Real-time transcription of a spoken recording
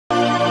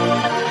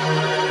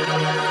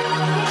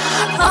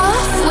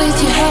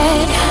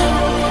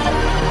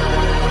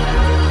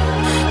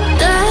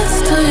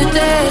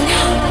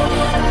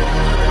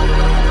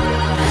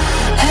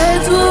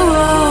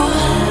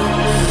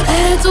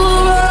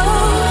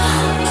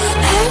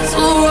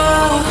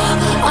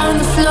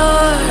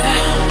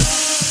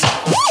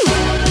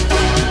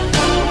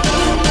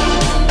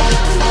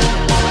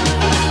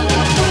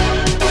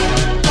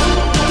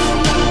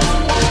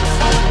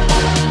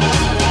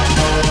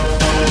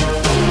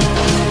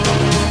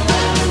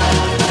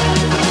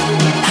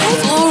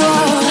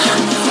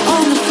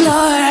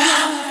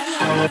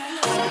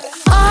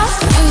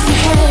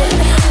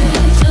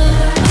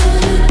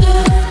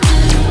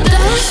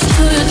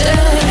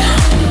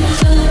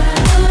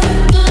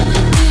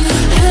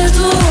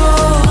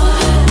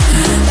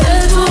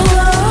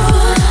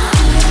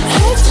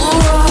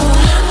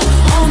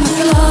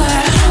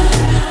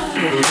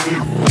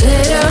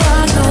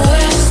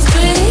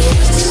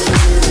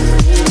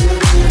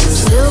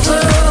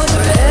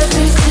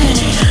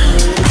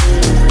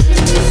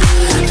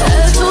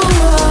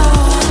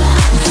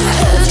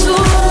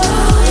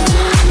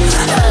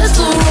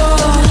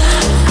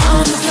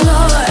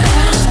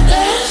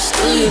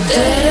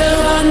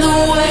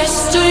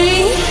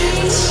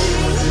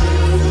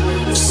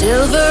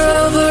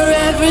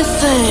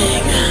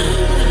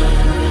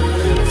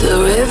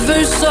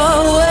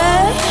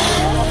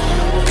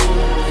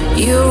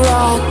you're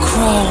all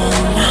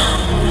grown.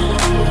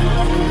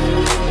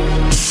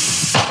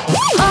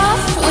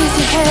 Off with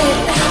your head,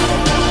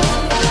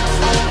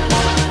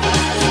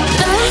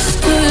 dash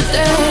to the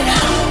dead.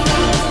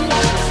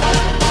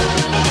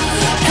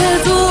 Head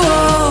to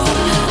roll,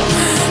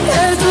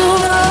 head to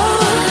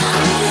roll,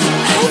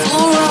 head to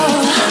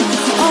roll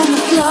on the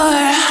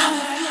floor.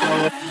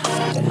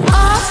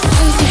 Off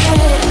with your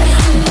head,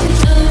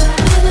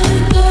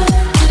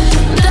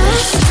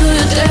 dash to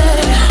the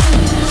dead.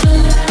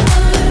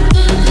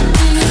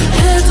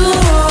 Head to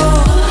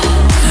roll,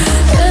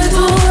 head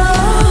to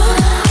roll,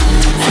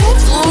 head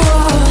to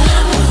roll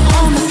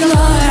on the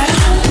floor.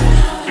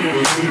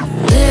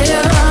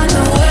 There are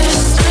no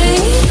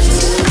streets,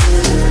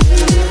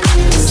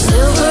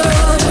 silver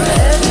over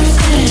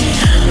everything.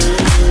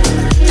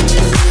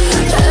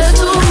 Head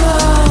to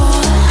roll,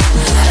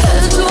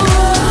 head to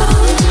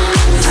roll,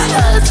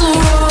 head to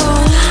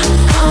roll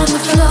on the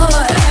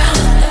floor.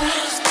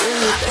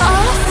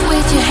 Off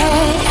with your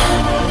head,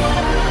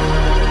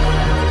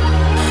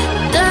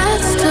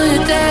 dance till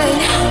you're dead.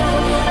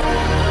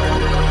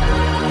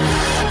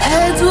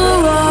 Head to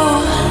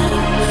roll,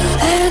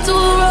 head to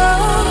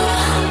roll,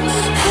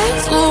 head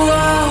to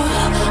roll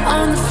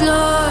on the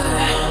floor.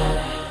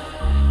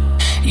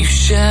 You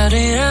shout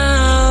it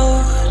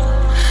out,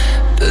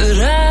 but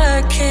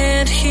I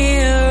can't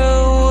hear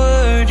a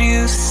word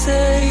you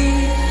say.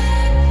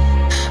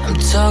 I'm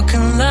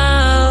talking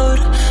loud,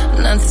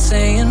 not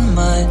saying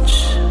much.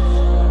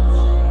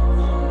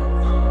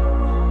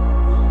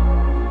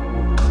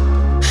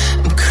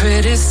 I'm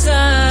criticized,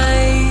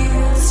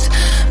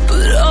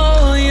 but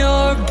all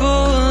your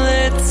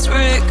bullets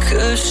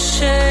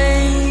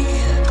ricochet.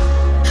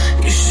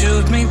 You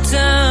shoot me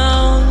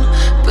down,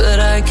 but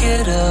I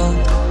get up.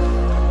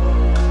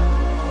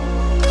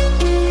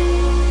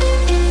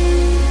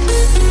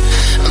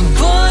 I'm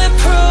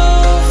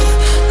bulletproof,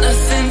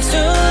 nothing to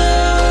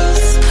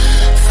lose.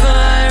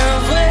 Fire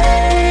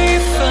away,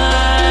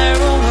 fire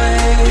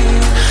away.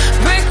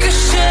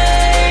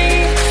 Ricochet,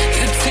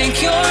 you take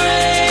your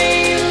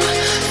aim.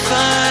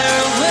 Fire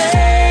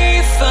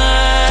away,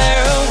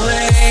 fire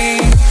away.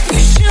 You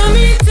shoot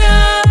me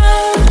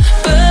down,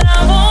 but I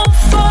won't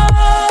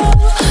fall.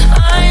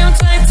 I am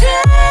titanium.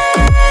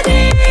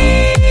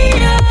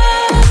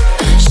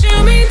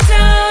 Shoot me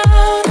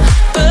down,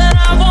 but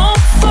I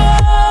won't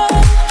fall.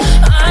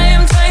 I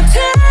am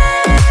titanium.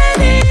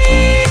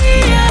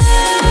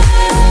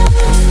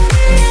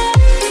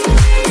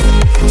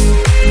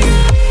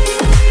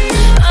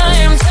 I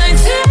am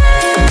titanium.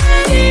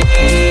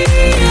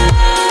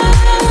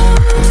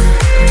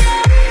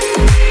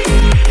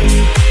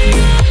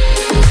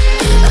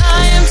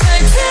 I am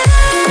titanium.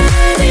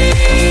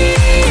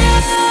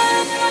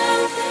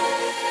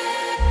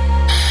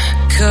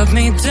 Cut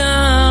me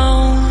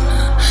down,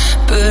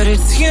 but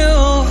it's you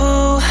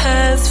who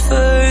has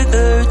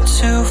further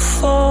to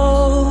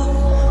fall.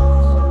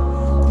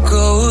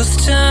 Ghost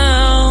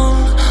town,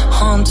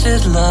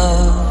 haunted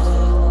love.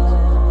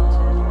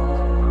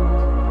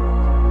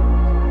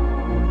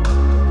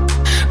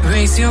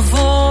 Raise your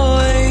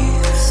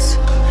voice.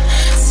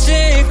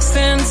 Sticks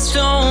and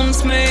stones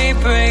may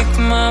break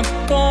my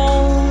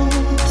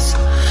bones.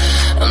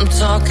 I'm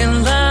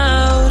talking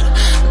loud,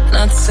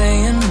 not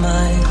saying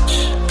much.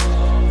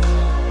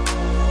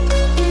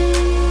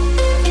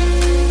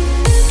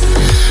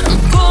 I'm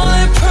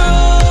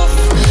bulletproof,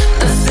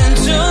 nothing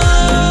to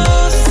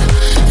lose.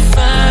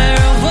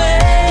 Fire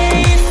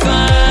away,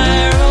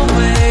 fire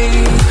away.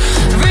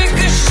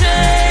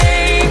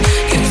 Ricochet,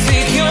 you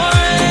take your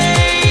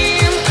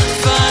aim.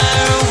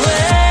 Fire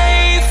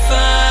away,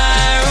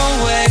 fire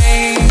away.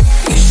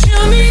 You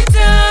shoot me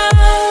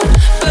down,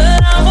 but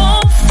I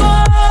won't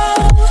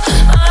fall.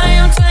 I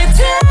am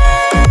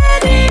titanium.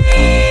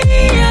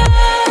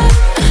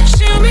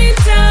 Shoot me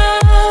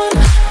down,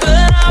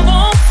 but I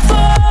won't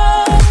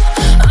fall.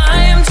 I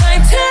am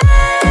titanium.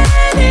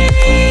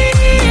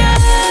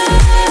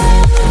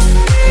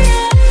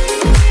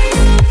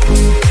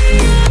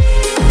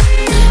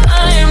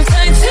 I am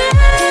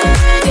titanium.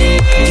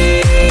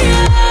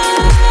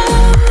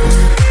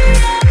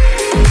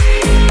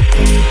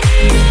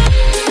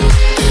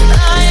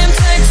 I am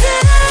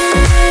titanium.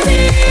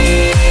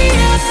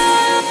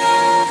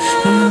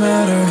 No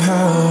matter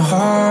how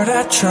hard I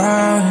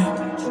try,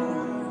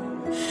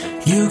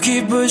 you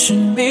keep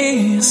pushing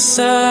me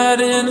aside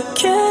and I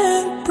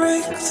can't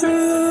break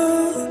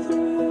through.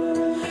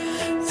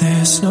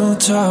 There's no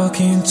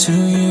talking to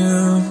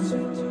you.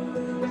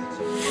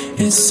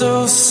 It's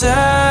so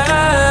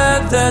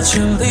sad that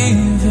you're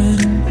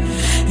leaving.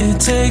 It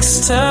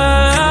takes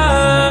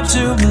time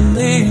to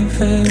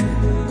believe it,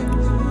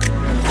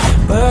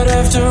 but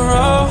after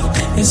all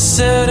is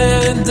said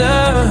and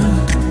done,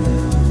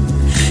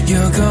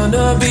 you're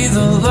gonna be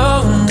the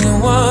lonely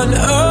one.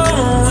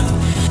 Oh,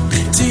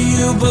 do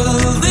you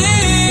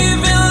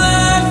believe in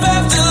life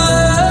after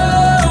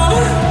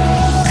love?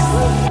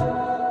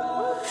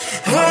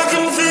 I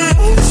can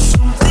feel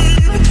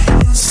something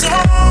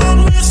inside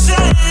me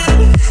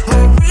saying I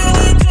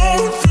really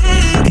don't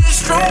think it's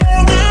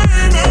strong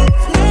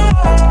enough now.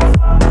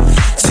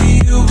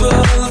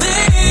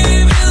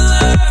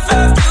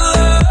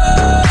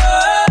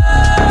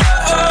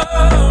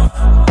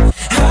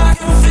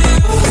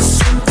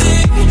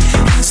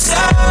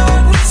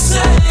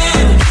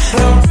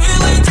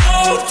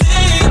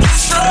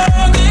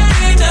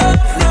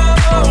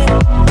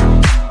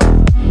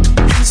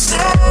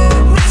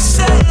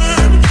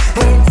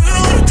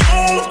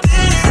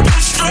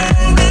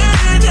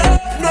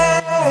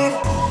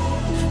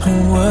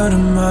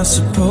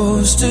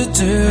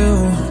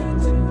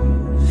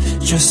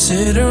 just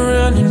sit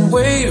around and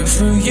wait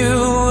for you.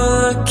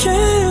 Well, I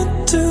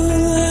can't do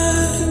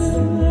that.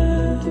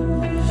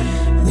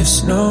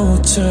 There's no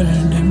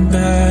turning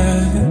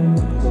back.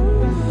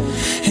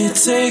 It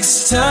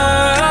takes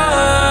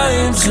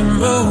time to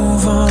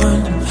move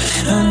on.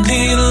 I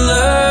need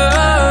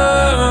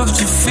love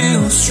to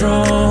feel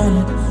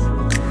strong,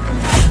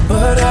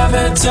 but I've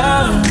had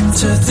time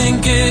to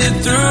think it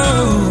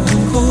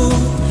through,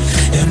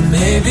 and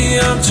maybe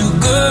I'm too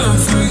good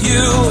for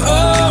you.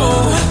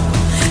 Oh,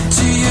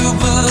 do you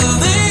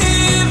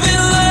believe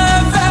in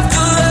love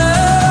after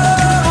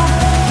love?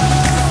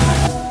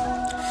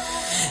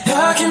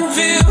 I can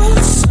feel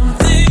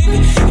something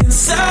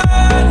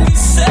inside me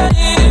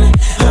saying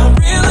I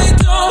really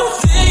don't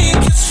think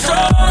it's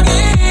strong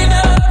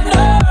enough.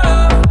 No.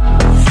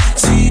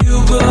 Do you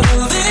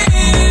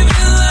believe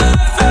in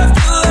love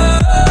after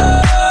love?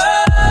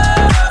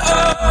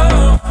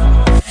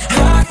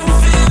 I can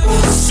feel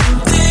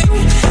something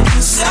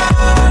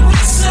inside me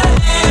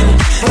saying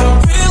I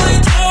really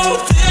don't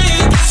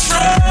think it's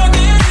strong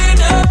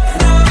enough.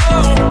 No.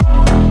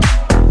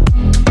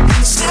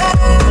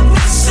 Inside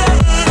me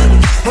saying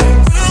I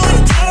really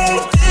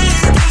don't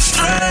think it's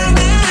strong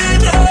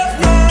enough.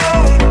 No.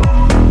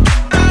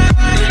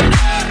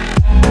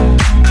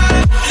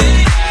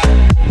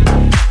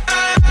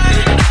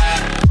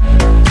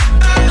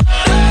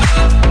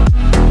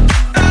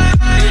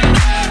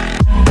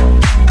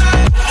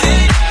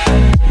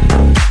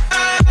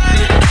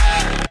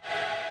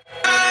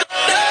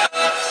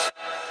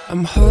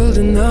 I'm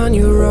holding on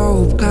your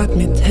rope, got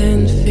me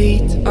 10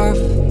 feet off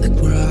the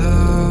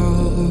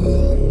ground.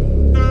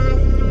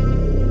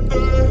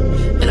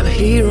 And I'm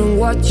hearing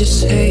what you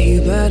say,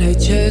 but I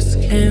just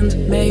can't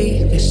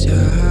make a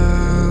sound.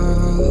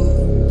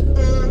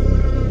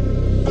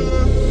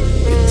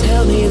 You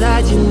tell me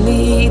that you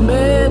need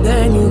me,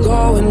 then you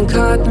go and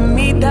cut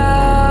me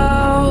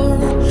down.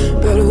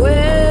 But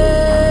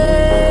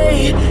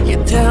wait, you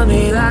tell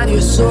me that you're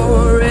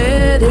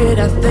sorry, did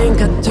I think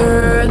I'd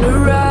turn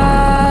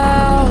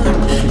around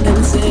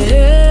and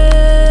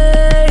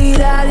say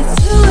that it's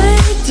too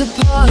late to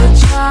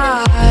apologize?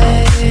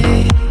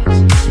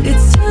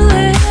 It's too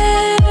late.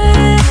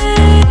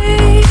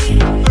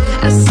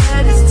 I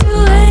said it's too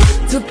late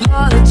to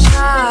apologize.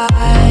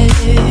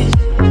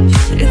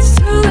 It's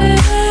too late.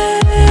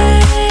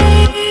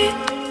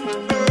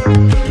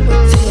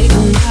 We'll take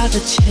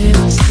another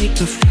chance, take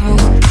a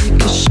float,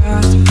 take a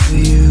shot for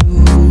you.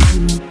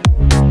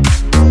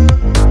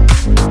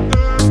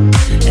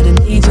 And I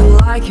need you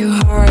like your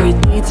heart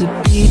needs a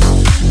beat.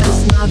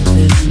 That's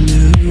nothing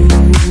new.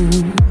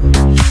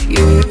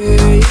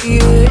 Yeah,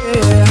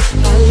 yeah.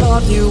 I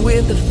loved you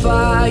with the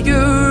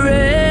fire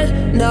red,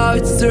 now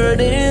it's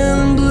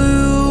turning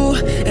blue.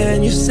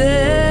 And you say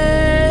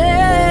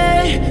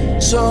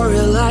sorry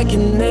like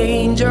an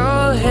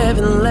angel,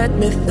 heaven let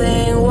me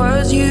think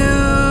was you.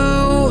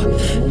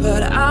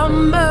 But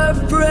I'm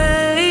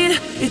afraid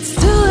it's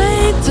too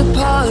late to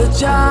apologize.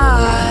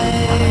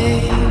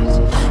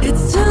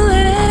 It's too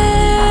late.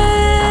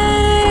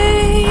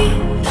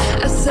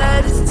 I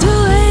said it's too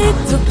late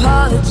to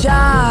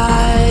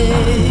apologize.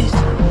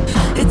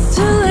 It's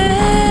too late.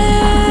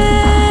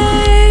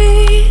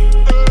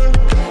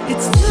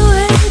 It's too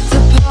late to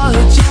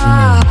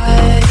apologize.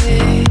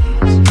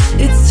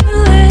 It's too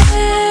late.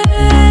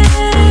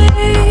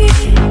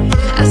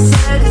 I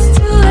said it's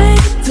too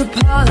late to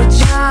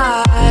apologize.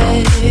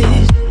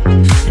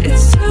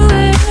 It's too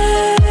late.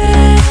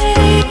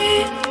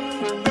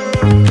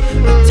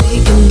 We'll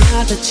take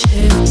another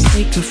chance,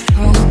 take a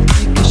float,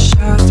 take a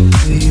shot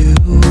for you.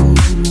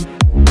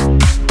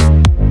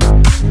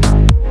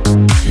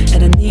 And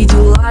I need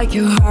you like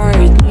your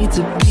heart needs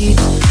a beat.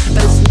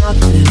 That's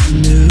nothing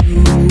new.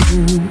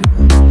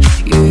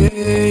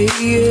 Yeah,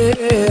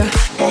 yeah.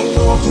 I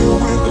love you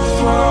with the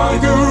fire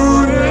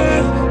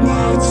red,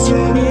 now it's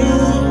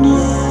turning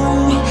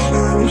blue.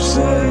 And you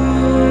say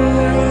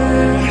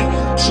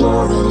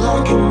sorry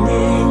like an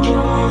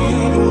angel,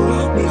 you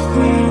let me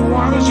think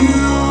was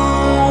you.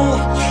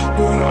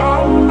 But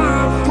I'm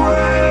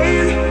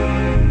afraid.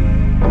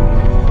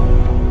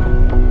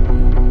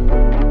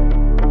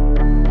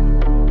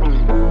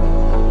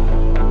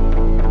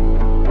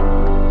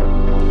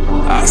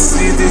 I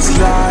see this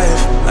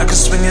life like a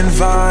swinging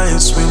vine,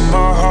 swing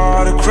my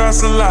heart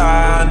across the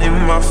line. In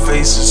my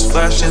face is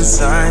flashing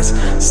signs,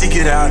 seek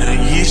it out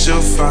and ye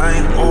shall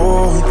find.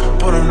 Old,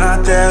 but I'm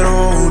not that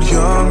old.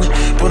 Young,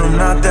 but I'm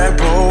not that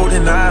bold.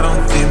 And I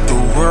don't think the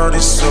world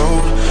is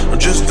sold. I'm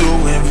just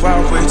doing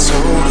what we're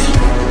told.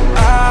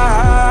 I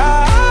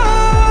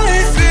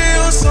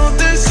feel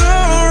something so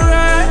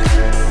right,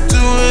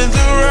 doing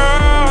the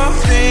wrong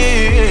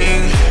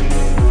thing.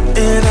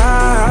 And I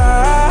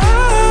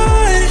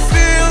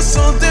feel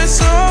something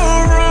so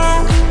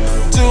wrong,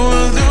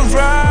 doing the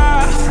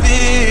right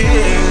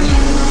thing.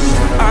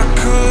 I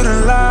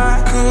couldn't lie,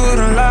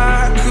 couldn't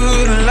lie,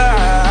 couldn't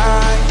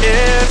lie.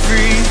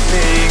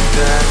 Everything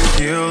that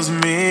kills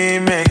me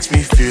makes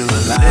me feel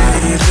alive.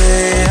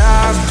 Lately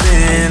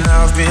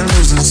I've been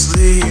losing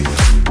sleep,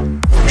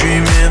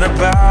 dreaming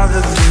about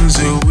the things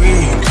that we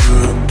could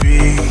could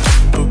be.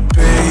 But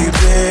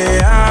baby,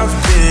 I've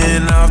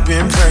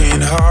been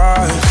praying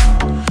hard.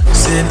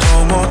 Said no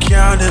more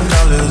counting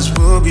dollars,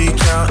 we'll be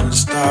counting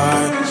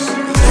stars.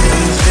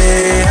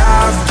 Lately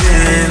I've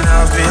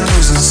been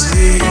losing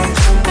sleep,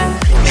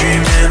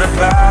 dreaming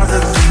about the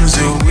things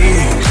that we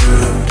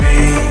could be.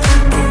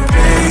 But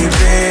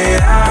baby,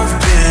 I've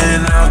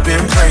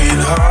been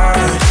praying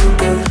hard.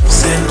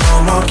 Said no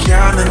more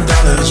counting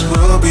dollars,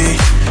 we'll be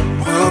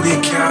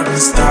counting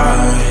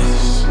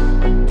stars.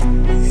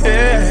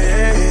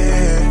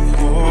 Yeah,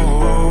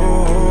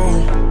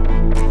 oh.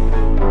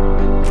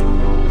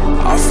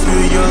 I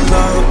feel your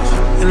love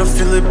and I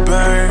feel it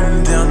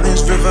burn down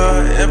this river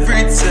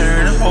every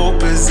turn.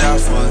 Hope is out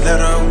for a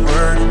letter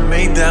word.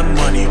 Made that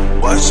money,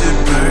 watch it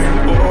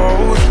burn.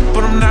 Oh,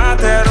 but I'm not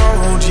that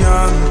old,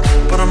 young,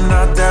 but I'm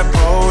not that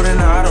bold, and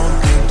I don't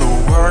think the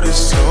word is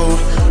sold.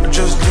 I'm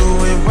just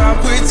doing what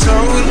we're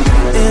told,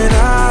 and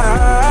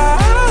I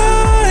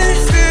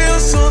feel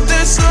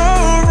something so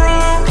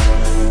wrong,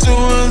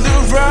 doing the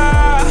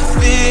right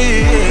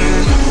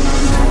thing.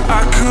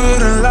 I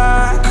couldn't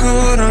lie,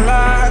 couldn't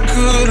lie,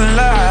 couldn't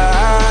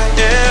lie.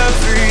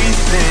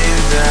 Everything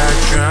that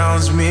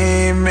drowns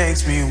me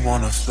makes me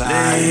wanna fly.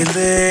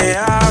 Lately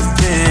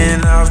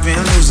I've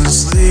been losing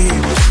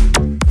sleep,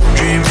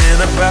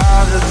 dreaming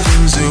about the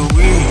things that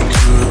we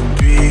could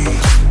be.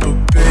 But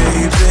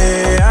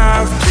baby,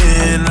 I've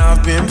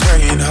been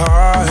praying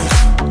hard.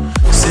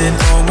 Said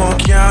no more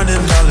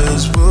counting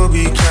dollars, we'll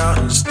be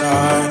counting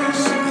stars.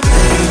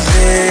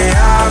 Lately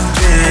I've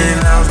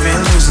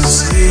been losing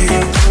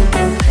sleep,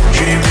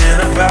 dreaming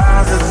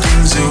about the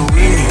things that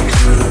we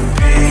could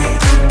be.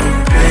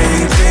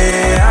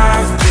 Baby,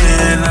 I've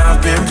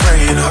been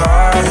praying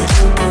hard.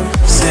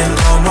 Said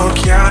no more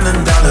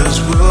counting dollars,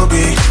 we'll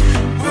be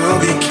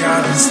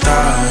counting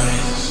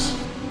stars.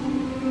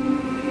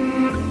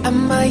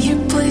 I'm at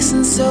your place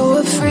and so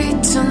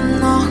afraid to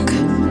knock,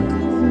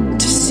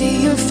 to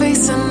see your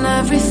face and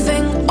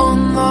everything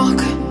on lock.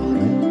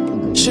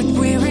 Should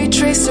we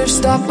retrace or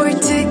stop our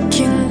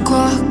ticking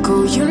clock?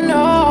 Oh, you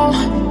know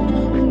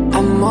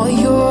I'm all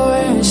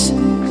yours.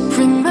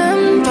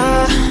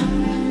 Remember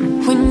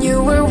when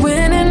you were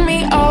winning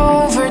me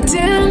over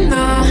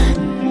dinner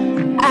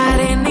at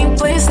any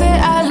place that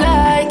I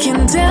like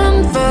in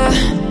Denver?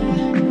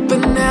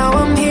 But now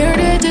I'm here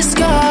to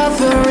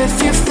discover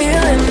if you're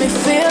feeling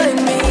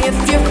me,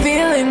 if you're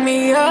feeling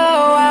me. Oh,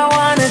 I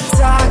wanna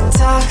talk,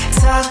 talk,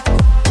 talk,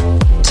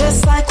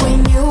 just like when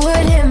you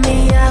would hit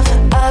me up,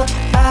 up,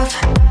 up.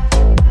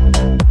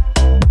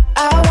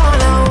 I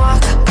wanna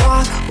walk,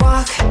 walk,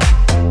 walk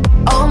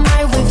all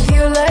night with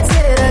you. Let's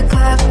hit a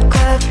club,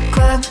 club,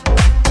 club.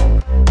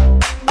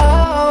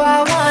 Oh, I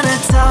wanna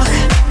talk,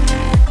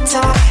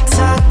 talk,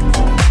 talk.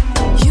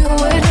 You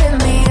would hit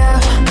me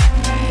up,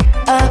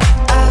 up,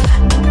 up.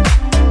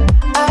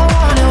 I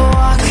wanna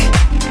walk,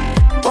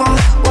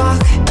 walk,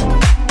 walk.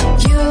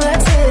 You,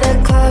 let's hit a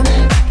club.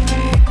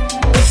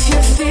 If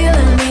you're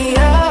feeling me,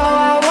 oh,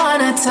 I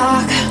wanna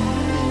talk,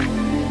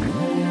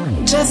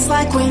 just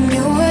like when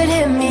you would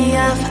hit me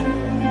up.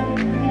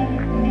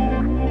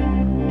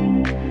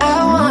 I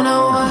wanna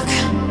walk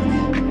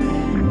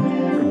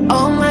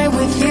all night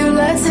with you,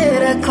 let's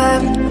hit a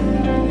club.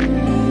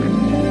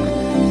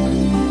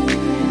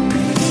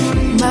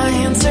 My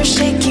hands are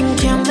shaking,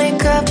 can't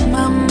make up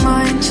my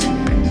mind.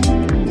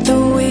 The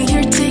way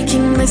you're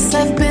taking this,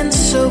 I've been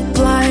so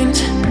blind.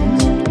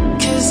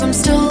 Cause I'm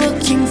still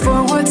looking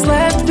for what's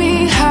left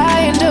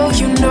behind. Oh,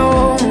 you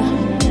know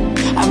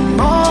I'm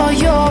all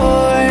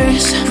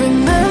yours.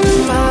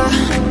 Remember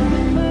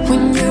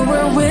when you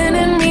were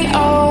winning me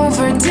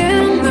over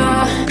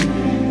dinner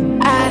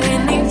at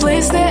any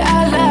place that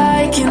I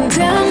like in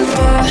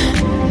Denver?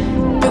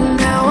 But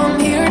now I'm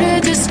here to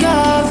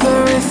discover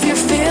if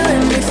you're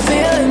feeling me,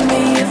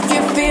 if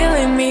you're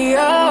feeling me.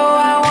 Oh,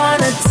 I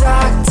wanna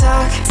talk,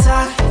 talk,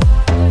 talk,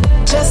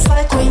 just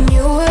like when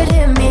you would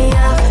hit me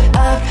up,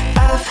 up,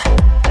 up.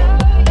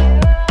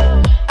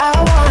 I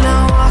wanna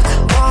walk,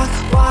 walk,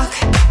 walk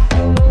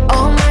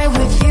all night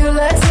with you.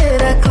 Let's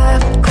hit a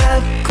club,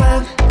 club,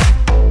 club.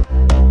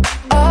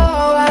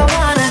 Oh, I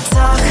wanna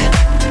talk,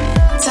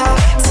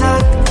 talk,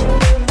 talk.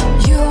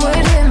 You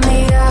would hit me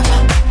up,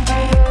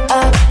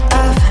 up,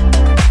 up.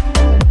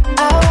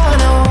 I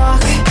wanna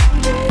walk,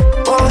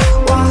 walk,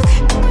 walk.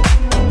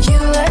 You,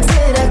 let's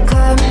hit a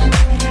club.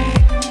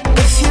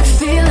 If you're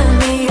feeling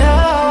me, oh,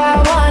 I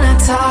wanna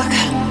talk,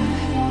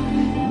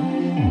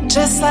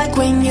 just like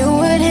when you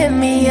would hit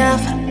me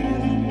up.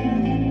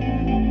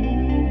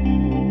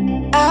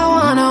 I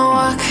wanna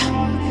walk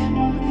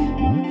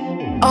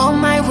all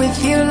night with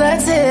you,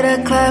 let's hit a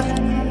club.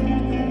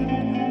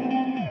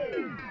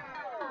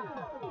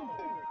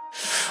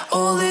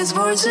 All these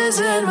voices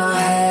in my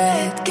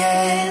head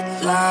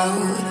get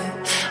loud.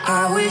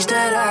 I wish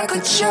that I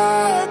could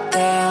shut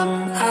them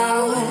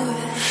out.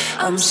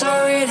 I'm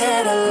sorry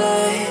that I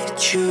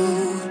let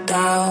you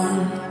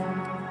down.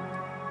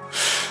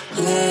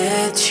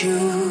 Let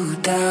you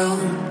down.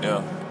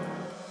 Yeah.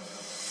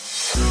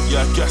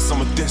 Yeah, I guess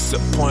I'm a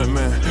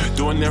disappointment.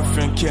 Doing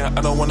everything can,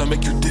 I don't wanna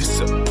make you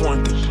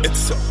disappointed.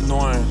 It's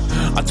annoying.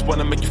 I just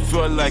wanna make you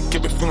feel like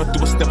everything I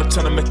do is never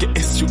trying to make an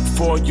issue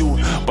for you.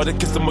 But I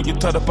guess the more you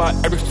thought about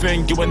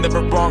everything, you were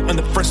never wrong in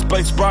the first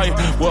place, right?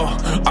 Well,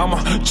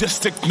 I'ma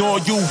just ignore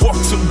you, walk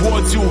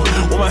towards you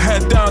with my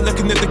head down,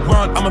 looking at the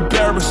ground. I'm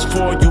embarrassed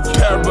for you,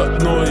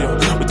 paranoia.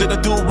 What did I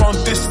do wrong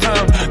this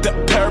time?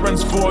 That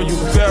parents for you,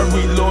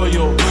 very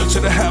loyal.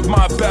 Should've had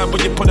my back,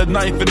 but you put a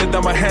knife in it, now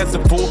my hands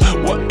are full.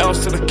 What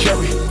else should I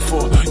carry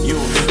for you?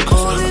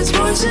 All these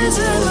voices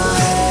in my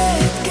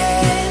head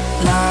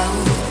get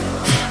loud.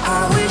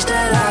 I wish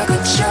that I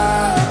could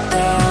shut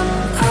them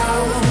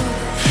out.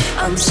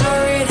 I'm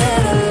sorry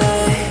that I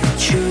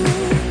let you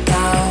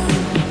down.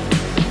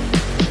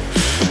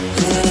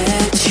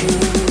 Let you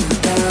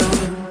down.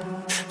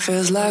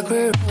 Feels like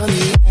we're on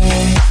the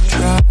edge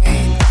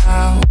right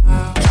now.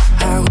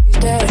 I wish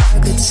that I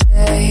could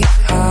say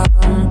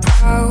I'm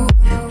proud.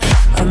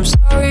 I'm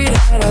sorry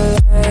that I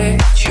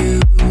let you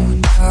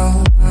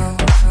down.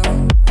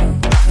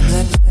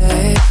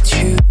 Let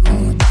you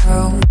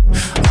down.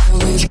 All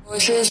these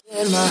voices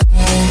in my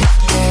head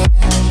get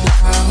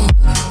loud.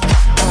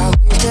 I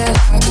wish that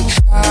I could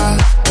shut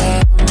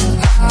them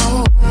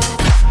out.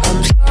 I'm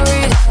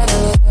sorry that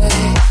I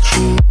let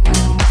you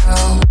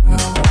down.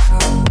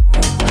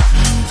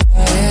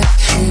 Let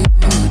you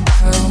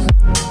down.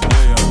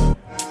 Yeah.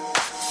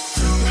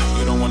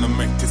 You don't wanna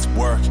make this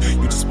work,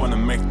 you just wanna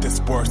make this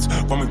worse.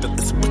 Want me to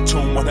listen, but you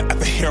don't wanna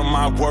ever hear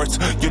my words.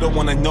 You don't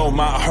wanna know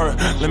my hurt,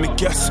 let me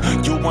guess.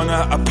 You want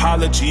an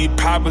apology,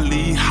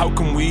 probably. How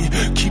can we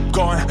keep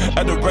going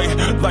at a rate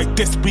like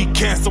this? We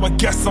can't, so I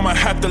guess I'ma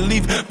have to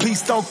leave.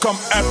 Please don't come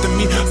after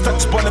me, I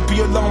just wanna be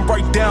alone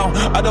right now.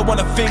 I don't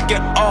wanna think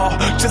at all,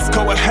 just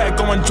go ahead,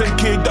 go and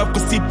drink it up.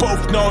 Cause we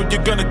both know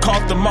you're gonna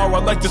call tomorrow.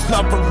 Like there's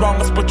nothing wrong,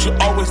 that's what you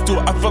always do.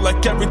 I feel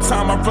like every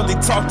time I really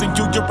talk to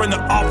you, you're in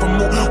an awful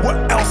mood.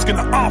 What else can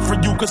I offer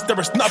you? Cause there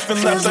is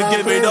nothing left, I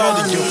give it all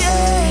to you.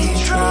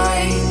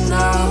 Right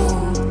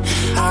now,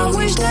 I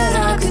wish that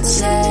I could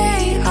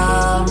say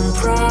I'm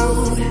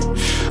proud.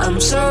 I'm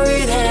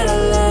sorry that I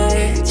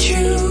let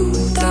you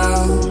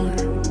down.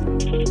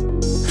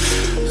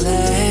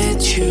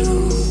 Let you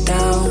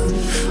down.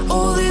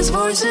 All these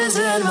voices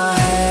in my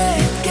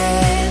head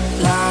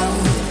get loud.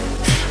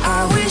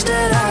 I wish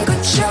that I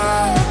could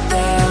shut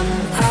them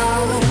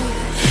out.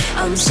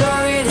 I'm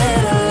sorry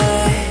that I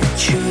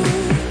let you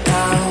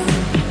down.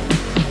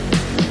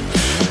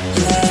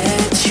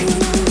 Let you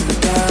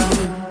down.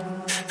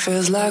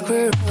 Feels like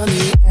we're on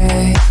the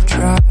edge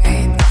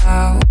right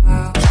now.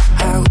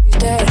 I wish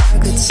that I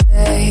could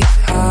say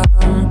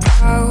I'm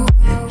proud.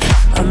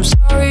 I'm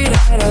sorry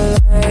that I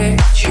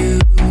let you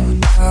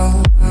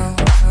down.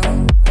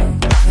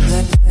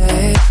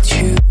 Let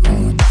you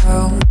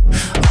down.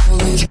 All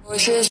these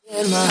voices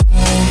in my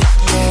head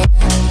get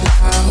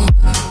loud.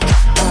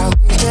 I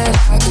wish that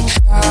I could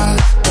shut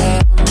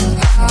them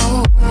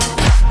out.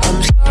 I'm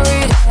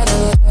sorry that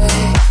I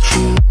let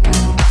you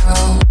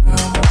down.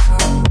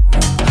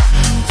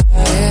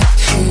 Let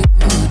you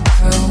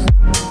down.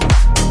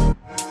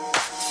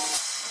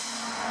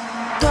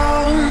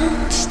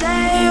 Don't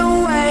stay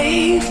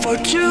away for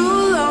too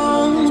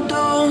long.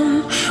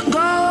 Don't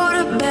go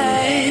to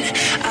bed.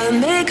 I'll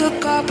make a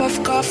cup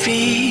of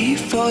coffee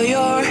for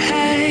your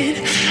head.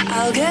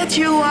 I'll get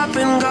you up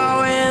and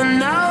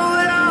going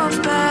out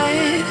of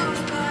bed.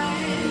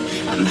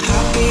 I'm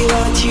happy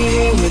that you're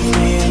here with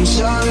me. I'm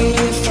sorry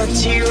if I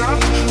tear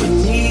up. When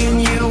me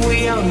and you were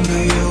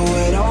younger, you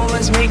would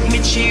always make me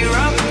cheer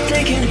up.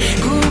 Taking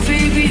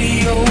goofy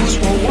videos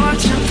while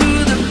watching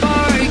through the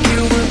park.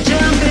 You would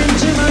jump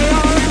into my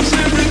arms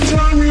every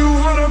time you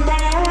had a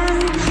bar.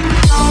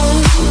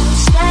 Don't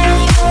stay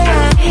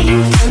away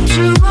for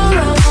too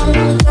long.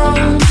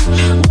 Don't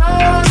go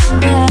to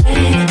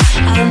bed.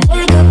 I'll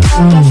make a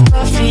cup of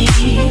coffee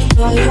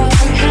for your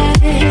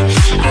head.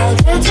 I'll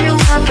get you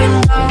up and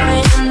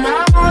going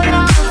out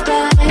of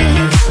bed.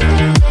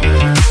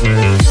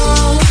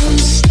 Don't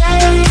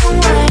stay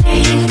away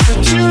for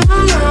too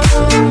long.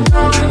 Don't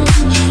go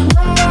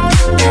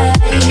to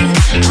bed.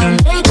 I'll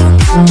make a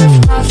cup of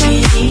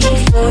coffee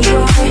for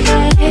your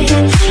head.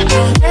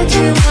 I'll get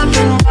you up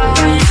and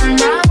going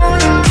out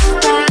of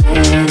bed.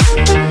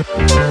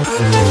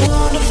 I don't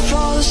wanna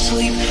fall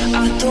asleep, I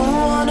don't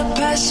wanna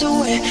pass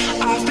away.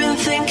 I've been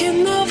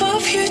thinking of our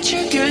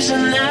future girls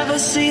and never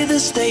see the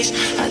stakes.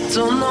 I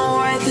don't know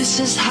why this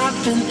has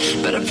happened,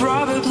 but I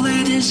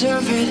probably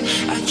deserve it.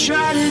 I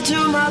try to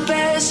do my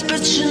best,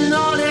 but you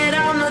know that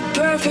I'm not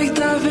perfect.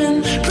 I've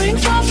been praying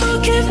for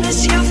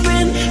forgiveness, you've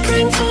been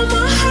praying for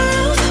my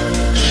health.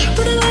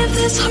 But I left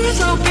this heart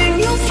hoping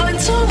you'll find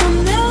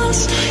someone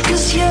else.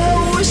 Cause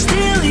yeah, we're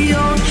still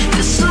young,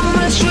 there's so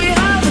much we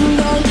haven't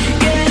done.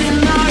 Getting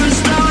married,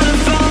 starting a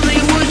family,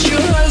 would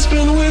your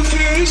husband with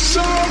your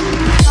son?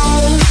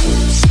 Don't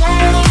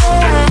stay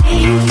away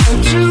for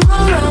too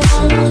long.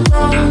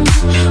 Don't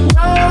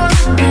go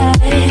to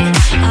bed.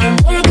 I'll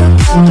make a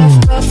cup of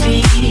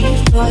coffee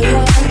for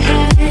your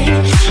head.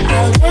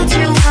 I'll get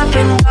you up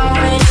and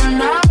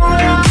going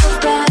out of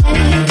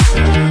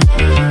bed.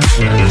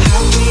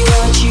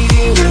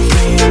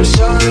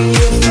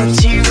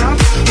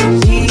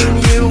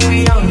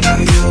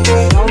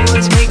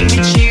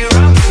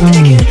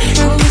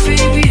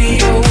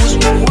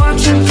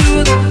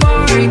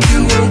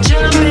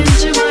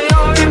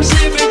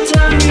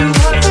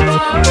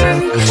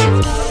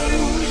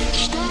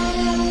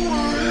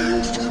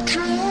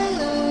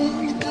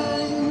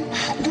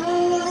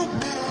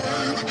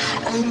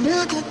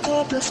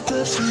 cup of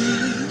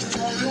coffee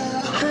for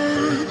your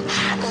head.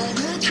 I'll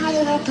get you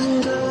up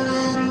and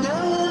going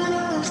down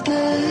after.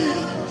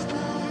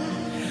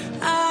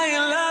 I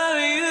love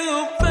you,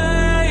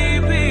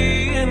 baby,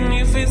 and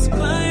if it's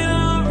quite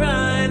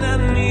alright,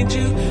 I need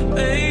you,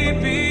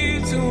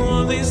 baby, to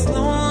all these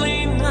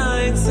lonely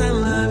nights. I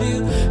love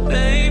you,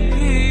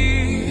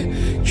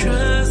 baby,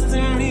 trust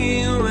in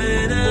me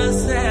when I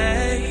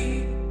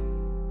say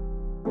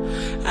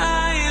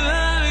I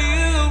love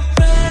you,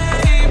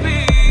 baby,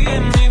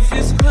 and if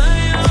it's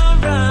quite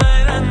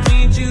alright, I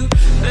need you,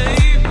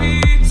 baby,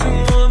 to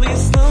all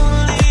these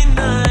lonely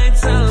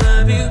nights. I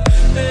love you,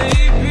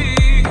 baby,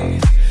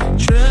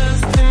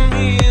 trust in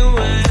me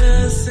when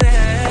I say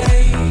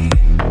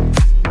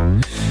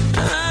I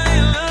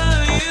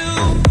love you.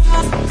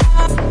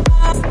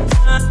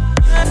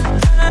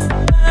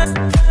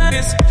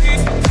 It's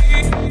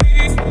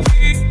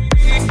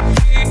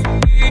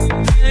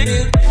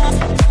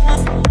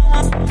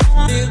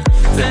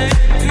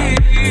baby,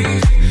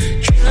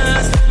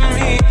 trust in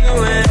me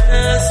when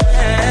I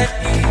say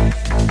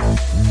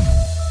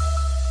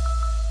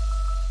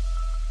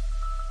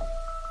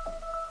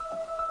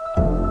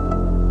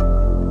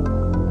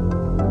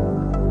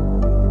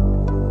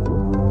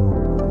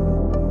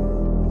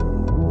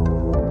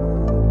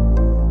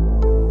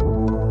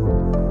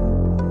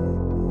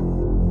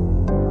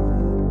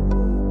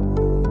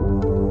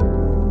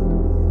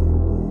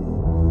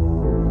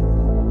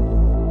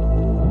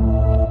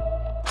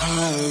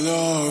I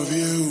love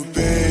you,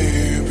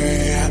 baby,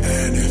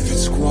 and if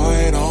it's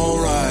quite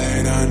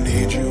alright, I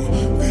need you,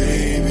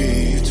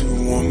 baby, to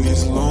warm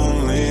these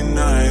lonely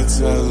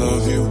nights. I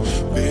love you,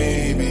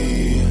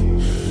 baby,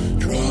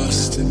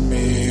 trust in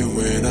me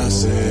when I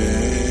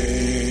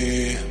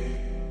say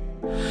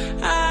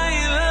I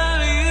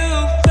love you,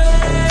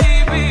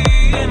 baby,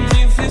 and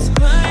if it's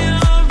quite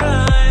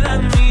alright, I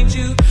need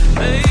you,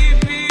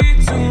 baby,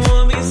 to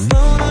warm these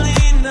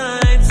lonely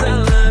nights. I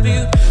love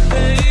you,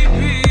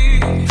 baby,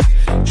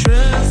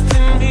 trust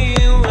in me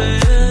when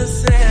I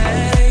say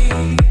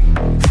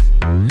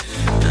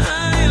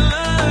I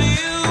love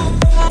you.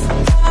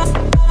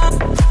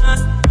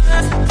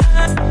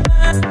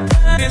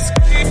 It's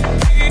baby,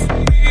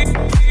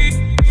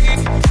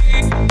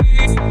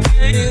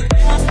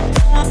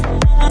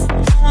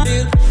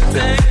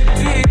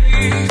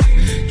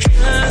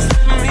 trust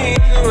in me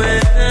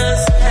when I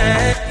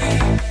say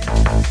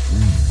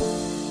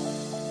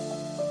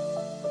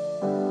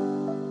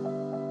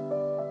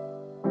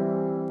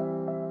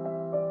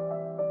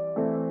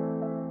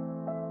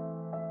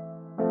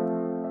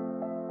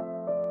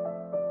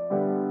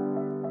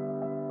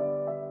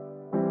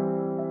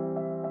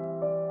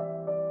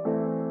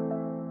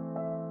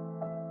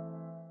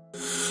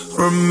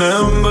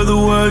Remember the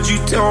words you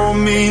told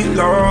me,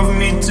 love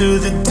me to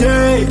the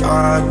day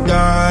I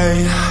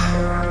die.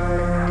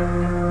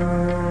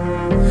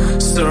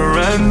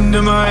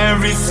 Surrender my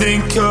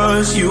everything,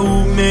 cause you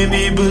made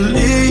me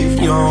believe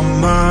you're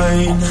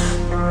mine.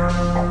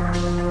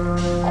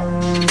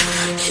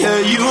 Yeah,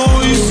 you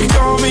used to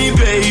call me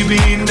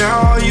baby,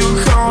 now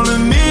you're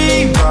calling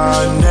me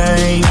by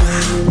name.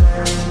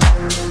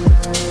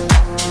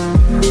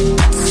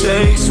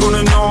 Takes one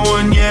to know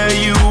one, yeah,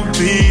 you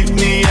beat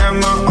me at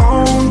my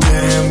own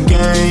damn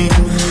game.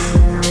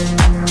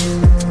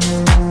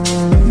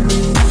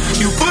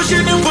 You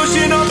pushing and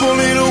pushing, I'm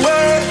pulling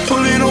away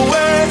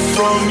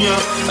from you.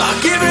 I'm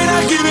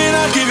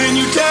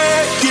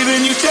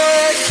giving you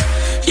take.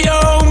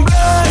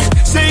 Youngblood,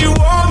 say you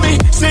want me.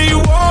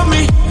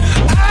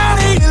 Out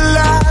of your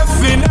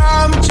life, and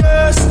I'm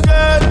just a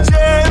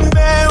dead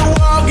man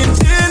walking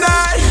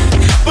tonight.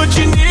 But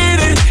you need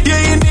it,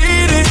 yeah, you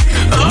need it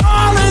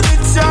all of the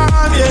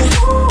time, yeah.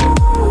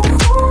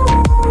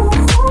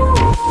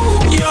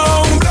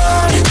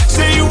 Youngblood,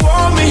 say you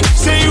want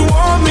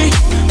me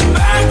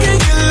back in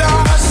your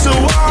life. So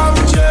I'm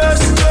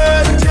just a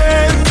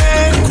dead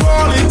man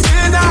crawling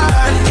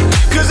tonight.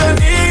 Cause I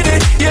need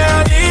it, yeah,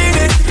 I need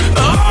it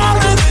all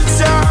of the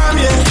time,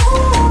 yeah.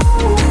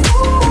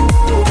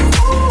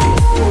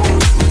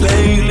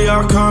 Lately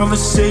our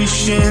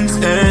conversations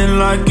end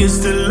like it's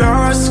the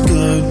last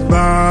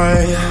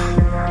goodbye.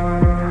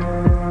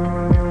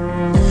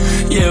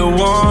 Yeah,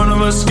 one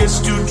of us gets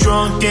too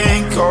drunk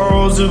and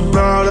calls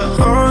about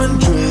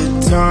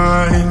 100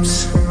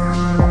 times.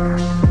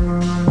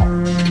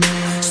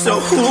 So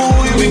who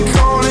you been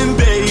calling,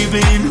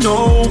 baby?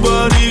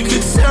 Nobody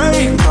could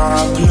take my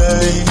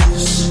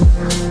place.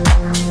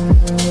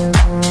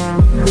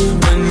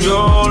 When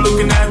you're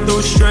looking at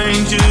those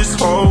strangers,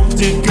 hope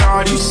to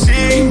God you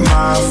see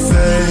my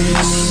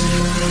face.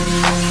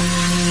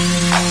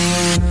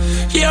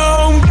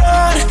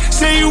 Youngblood,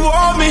 say you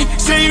want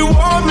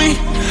me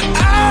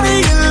out of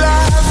your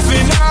life,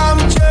 and I'm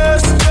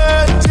just a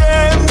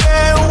dead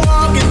man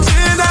walking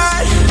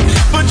tonight.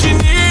 But you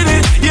need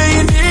it, yeah,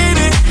 you need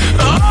it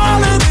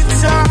all of the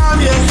time,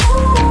 yeah.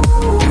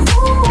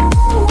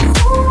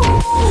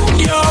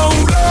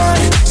 Youngblood,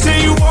 say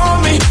you want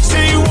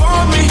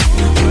me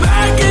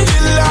back in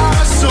your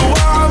life. So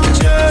I'm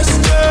just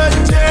a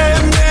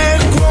dead man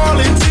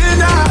crawling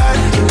tonight.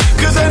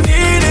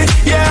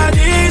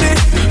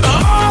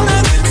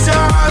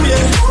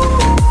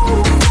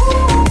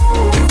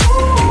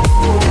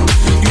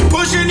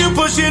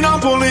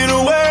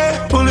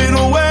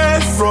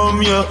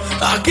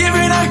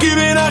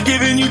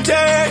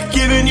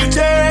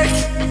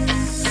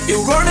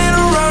 You're running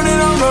around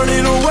and I'm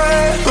running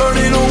away from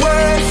you,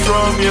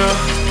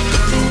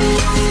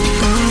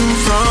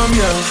 from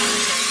you.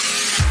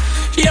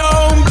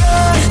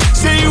 Youngblood,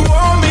 say you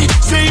want me,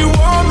 say you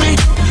want me.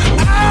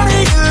 Out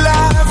of your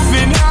life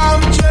and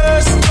I'm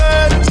just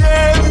a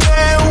dead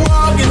man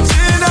walking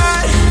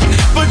tonight.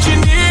 But you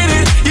need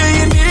it, yeah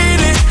you need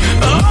it,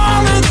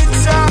 all of the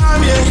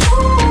time, yeah.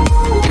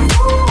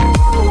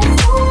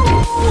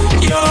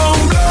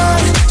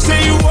 Youngblood, say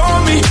you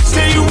want me,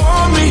 say you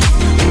want me.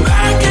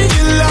 Back in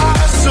your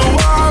life, so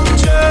I'm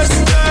just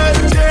a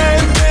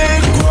dead man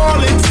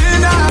crawling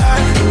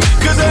tonight.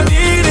 Cause I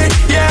need it,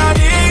 yeah I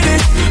need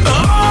it,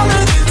 all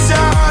of the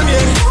time,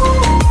 yeah.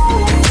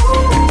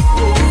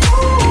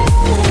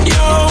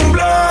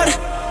 Youngblood.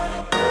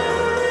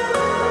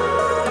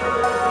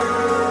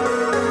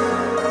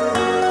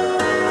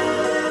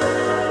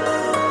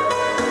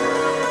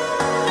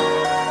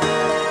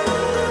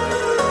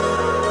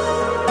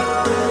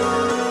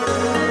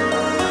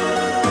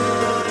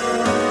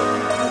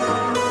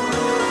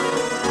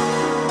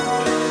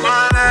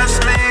 My last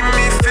made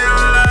me feel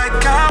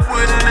like I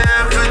would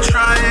never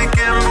try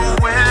again, but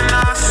when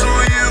I saw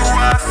you,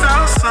 I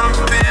felt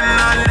something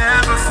I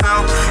never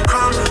felt.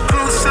 Come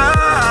closer,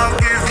 I'll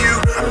give you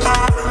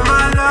all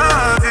my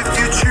love. If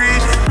you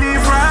treat me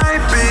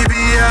right,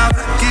 baby, I'll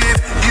give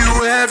you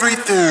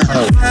everything.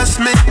 Last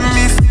made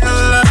me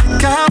feel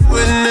like I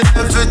would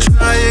never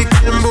try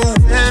again, but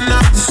when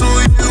I saw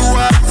you,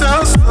 I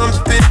felt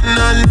something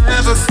I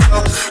never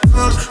felt.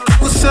 Come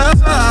closer,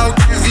 I'll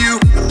give you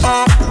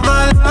all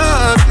my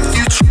love. If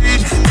you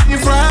treat me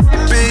right,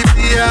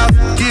 baby, I'll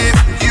give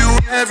you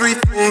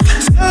everything.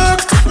 Talk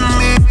to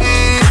me,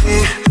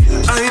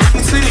 I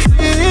need to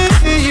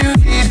hear you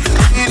need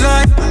me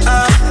like I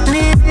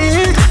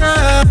need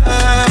her.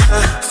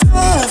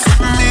 Fall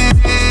for me,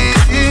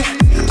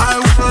 I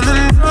wanna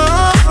know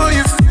how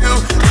you feel,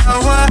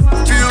 how I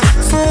feel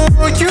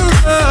for you,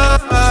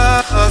 love.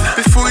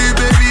 Before you,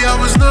 baby, I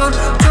was numb,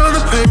 trying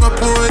to pay my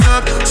point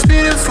up,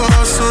 speeding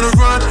fast on the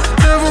run,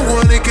 never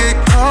wanna get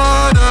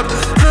caught up.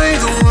 Now you're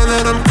the one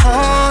that I'm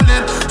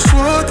calling,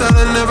 swore that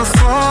I'll never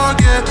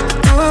forget.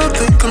 Don't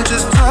think I'm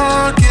just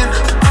talking,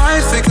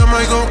 I think I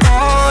might go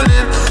all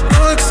in.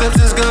 No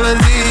acceptance, girl, I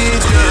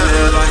need you.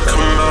 Yeah, like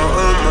I'm out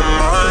of my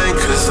mind,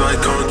 cause I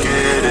can't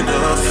get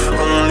enough.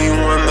 Only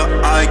one that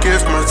I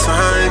give my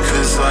time,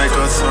 cause I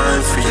got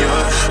time for you.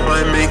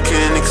 Might make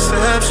an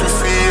exception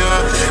for you,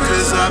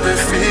 cause I've been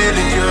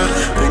feeling you.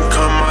 Think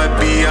I might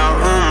be out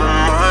of my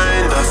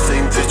mind, I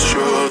think that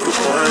you're the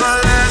one. My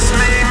last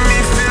made me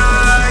feel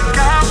like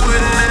I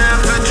would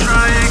never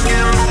try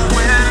again, but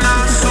when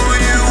I saw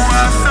you,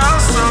 I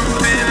felt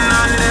something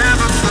I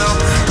never felt.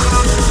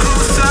 Come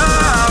closer,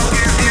 I'll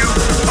give you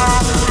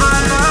all my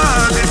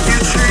love. If you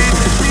treat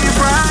me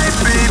right,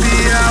 baby,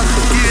 I'll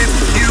give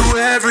you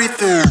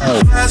everything.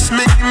 Last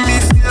made me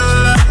feel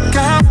like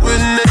I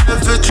would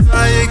never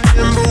try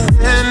again, but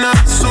when I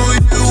saw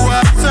you,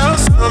 I felt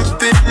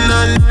something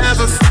I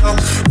never felt.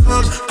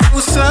 Come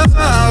closer,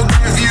 I'll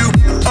give you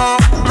all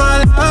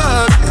my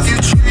love. If you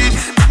treat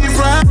me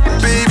right,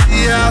 baby,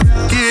 I'll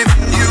give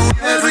you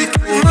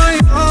everything. My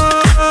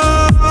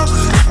all,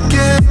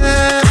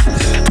 yeah,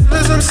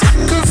 cause I'm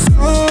sick of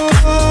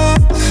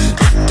falling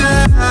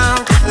down.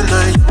 And I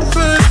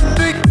put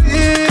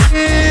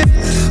begin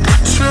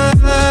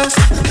trust,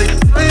 they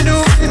find a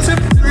way to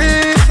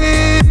bring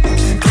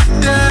it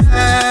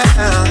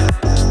down.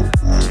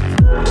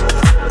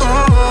 Oh,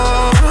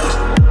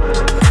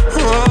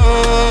 oh,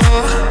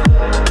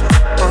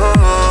 oh.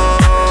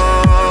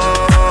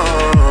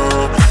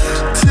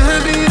 Tear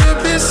me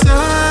up inside,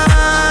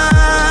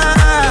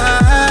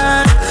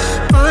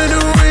 find a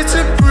way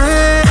to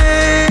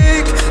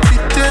break me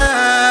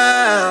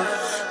down.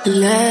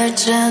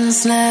 Legends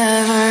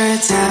never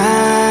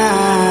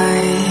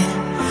die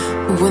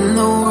when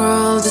the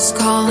world is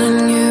calling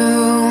you.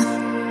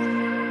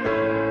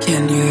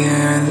 Can you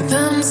hear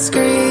them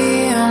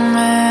screaming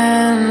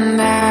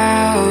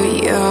out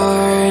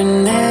your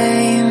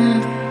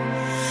name?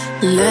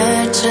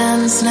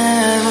 Legends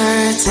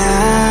never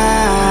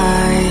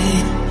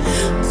die,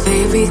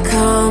 they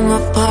become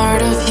a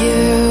part of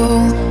you.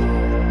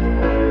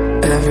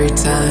 Every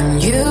time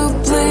you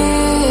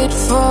bleed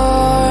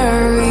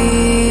for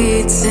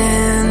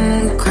reason,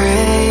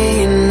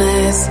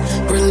 greatness,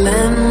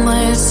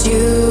 relentless,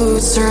 you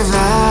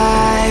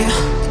survive.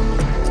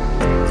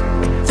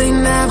 They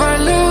never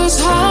lose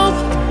hope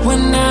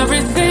when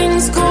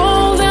everything's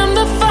cold and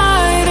the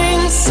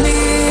fighting's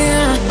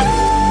near.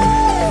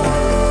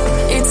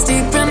 It's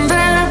deep in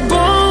their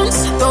bones,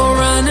 they'll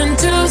run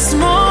into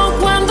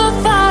smoke when the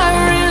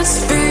fire is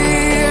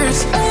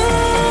fierce.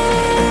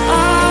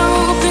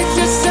 Oh, pick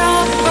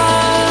yourself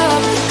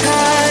up,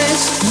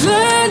 'cause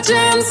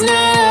legends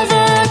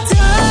never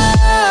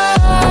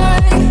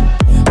die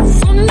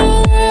when the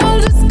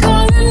world is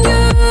calling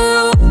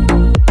you.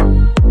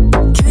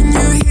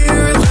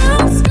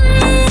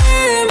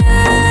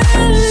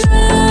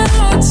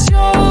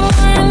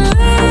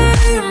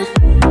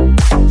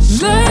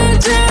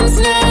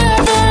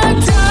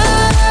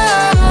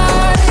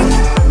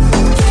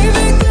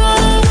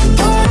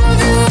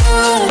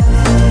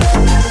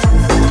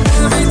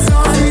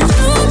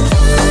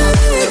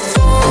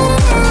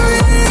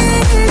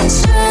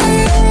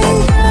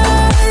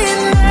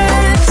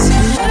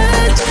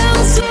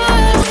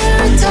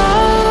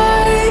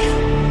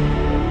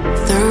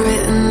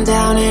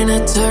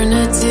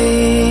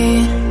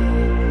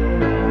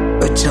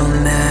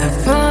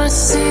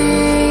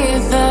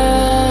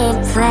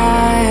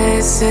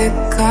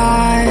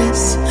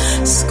 skies.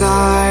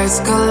 Scars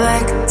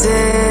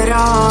collected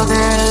all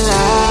their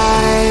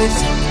lives.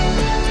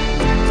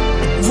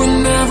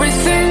 When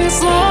everything's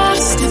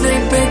lost, they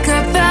pick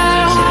up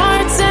their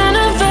hearts and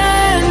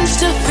avenge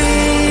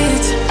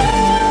defeat.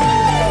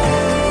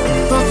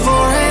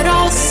 Before it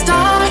all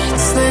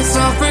starts, they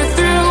suffer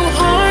through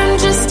harm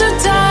just to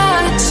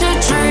touch a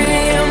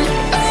dream.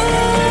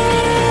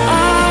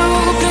 Oh,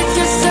 pick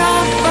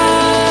yourself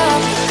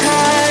up,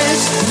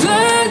 'cause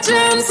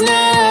legends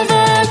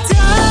never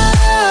die.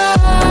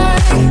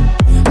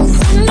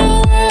 When the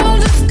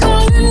world is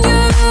calling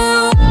you,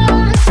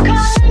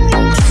 can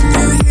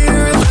you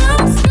hear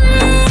them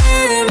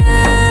screaming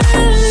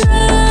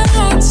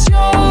out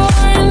your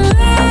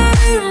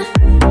name?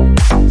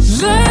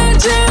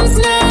 Legends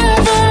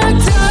never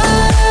die.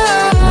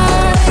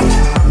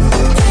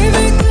 They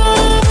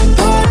become a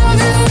part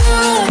of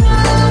you.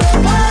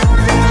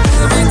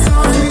 Every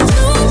time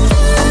you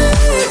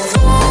play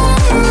for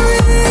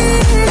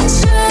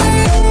reaching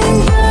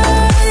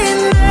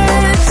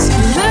greatness,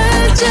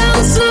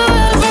 legends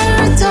never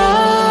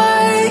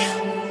die.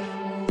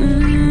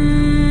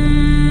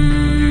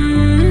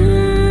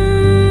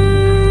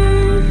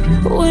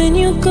 When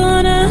you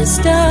gonna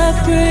stop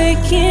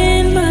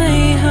breaking my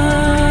heart?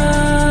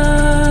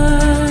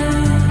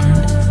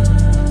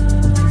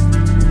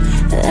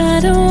 I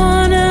don't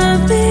wanna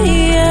be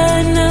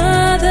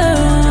another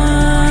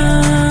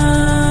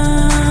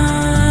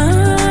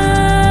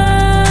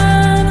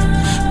one,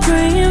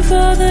 praying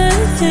for the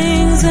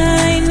things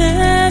I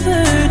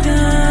never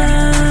done.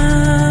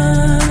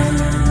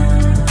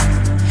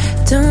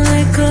 Don't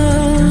let go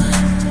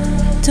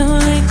too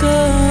much.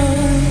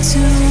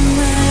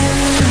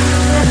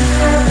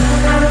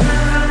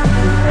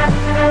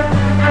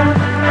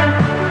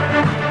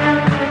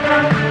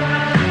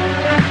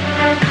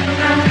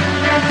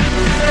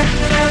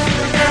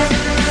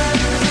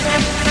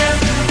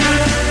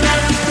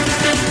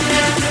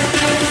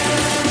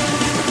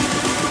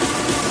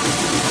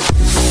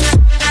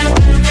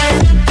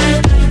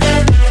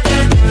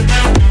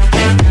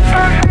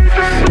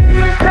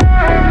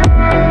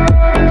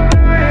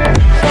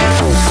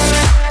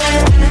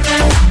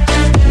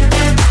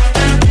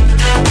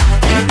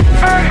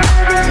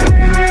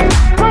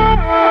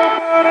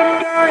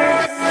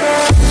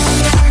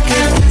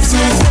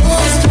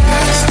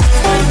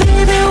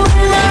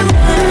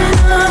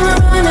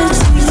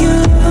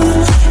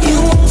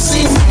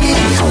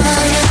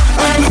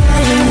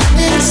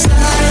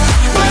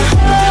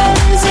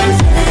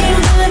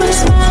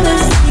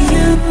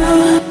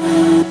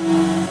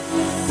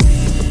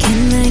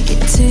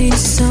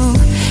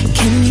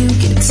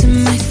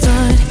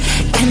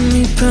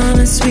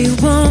 We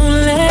won't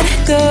let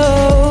go.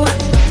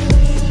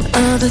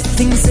 All the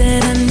things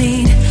that I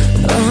need,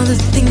 all the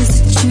things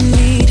that you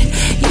need,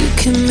 you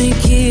can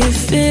make it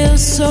feel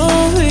so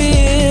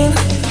real.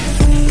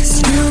 'Cause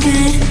you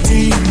can't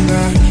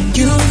deny,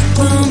 you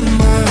blow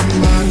my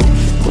mind.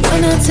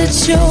 When I touch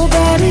your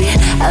body,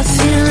 I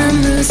feel I'm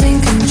losing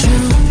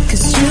control.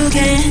 'Cause you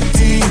can't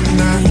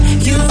deny,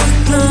 you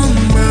blow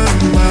my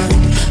mind.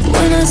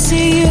 When I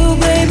see you,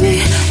 baby,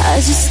 I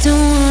just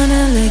don't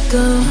wanna let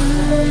go.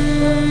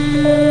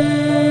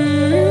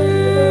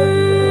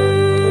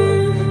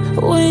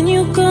 When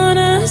you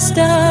gonna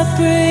stop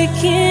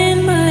breaking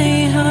my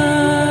heart?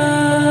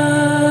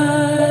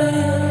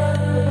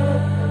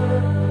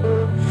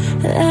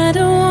 I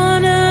don't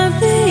wanna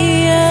be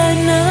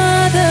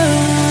another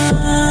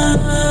one.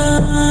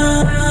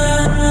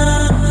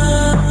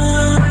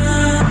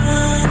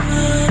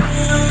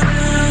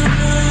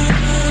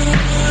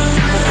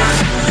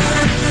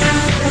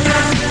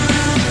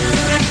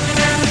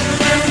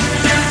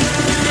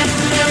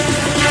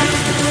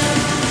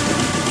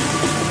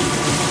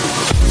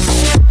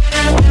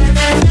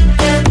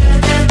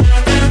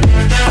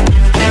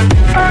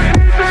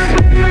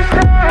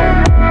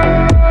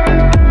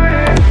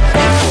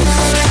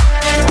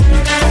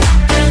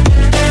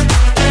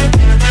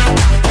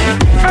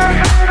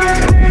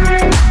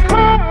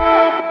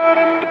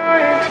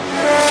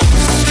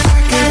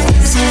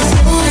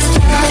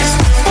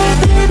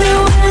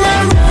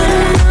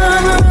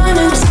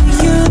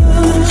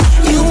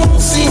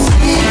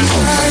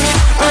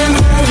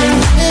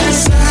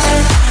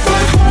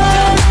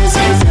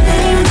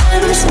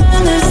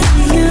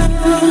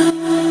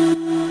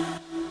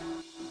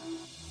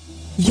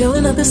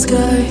 Yelling at the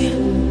sky,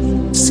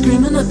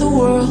 screaming at the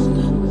world.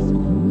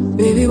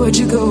 Baby, where'd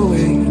you go?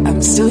 I'm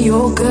still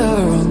your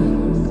girl.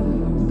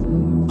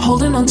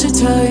 Holding on too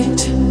tight,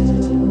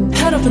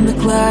 head up in the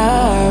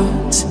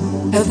clouds.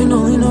 Heaven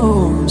only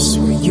knows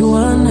where you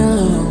are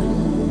now.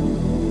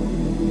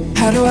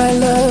 How do I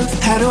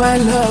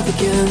love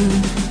again?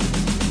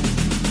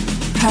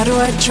 How do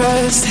I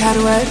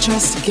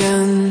trust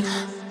again?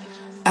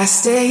 I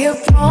stay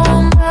up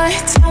all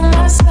night, tell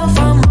myself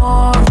I'm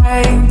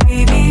alright.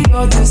 Baby,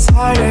 you're just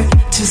harder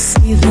to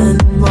see than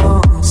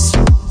most.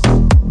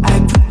 I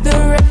put the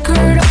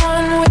record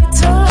on, wait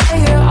till I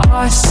hear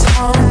our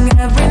song.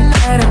 Every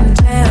night I'm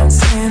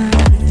dancing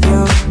with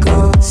your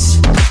ghost.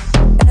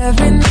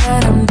 Every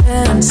night I'm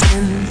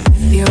dancing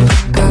with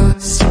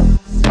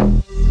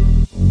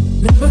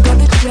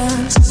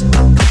chance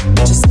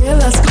to say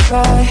let's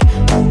goodbye.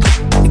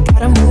 I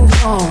gotta move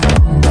on,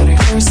 but it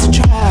hurts to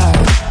try.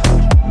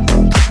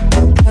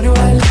 How do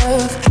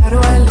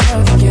I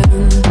love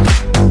again?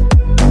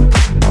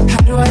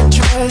 How do I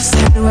trust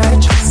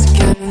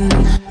again?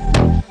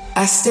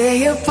 I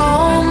stay up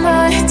all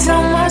night,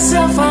 tell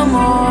myself I'm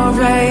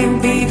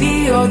alright. Baby,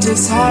 you're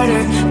just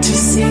harder to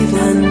see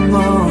than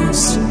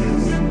most.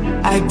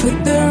 I put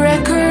the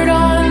record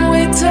on,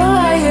 wait till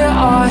I hear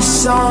our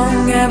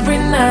song. Every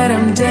night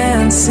I'm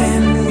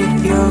dancing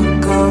with your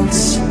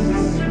ghost.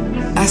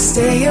 I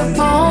stay up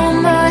all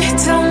night,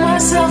 tell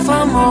myself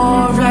I'm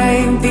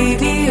alright.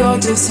 Baby,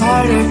 you're just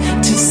harder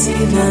to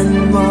see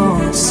than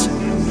most.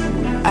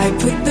 I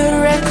put the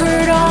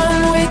record on,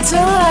 wait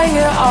till I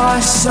hear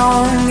our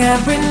song.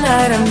 Every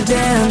night I'm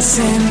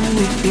dancing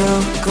with your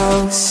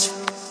ghost.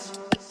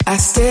 I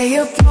stay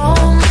up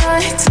all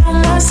night, tell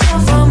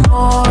myself I'm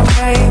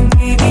alright.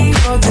 Baby,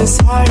 you're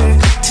just harder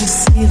to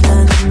see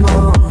than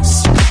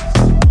most.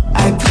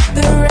 I put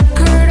the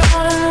record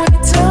on,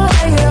 wait till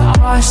I hear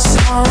our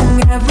song.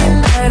 Every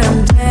night I'm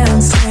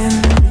dancing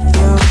with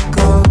your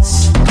ghost.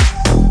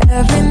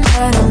 Every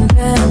night I'm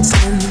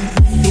dancing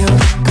with your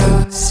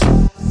ghost.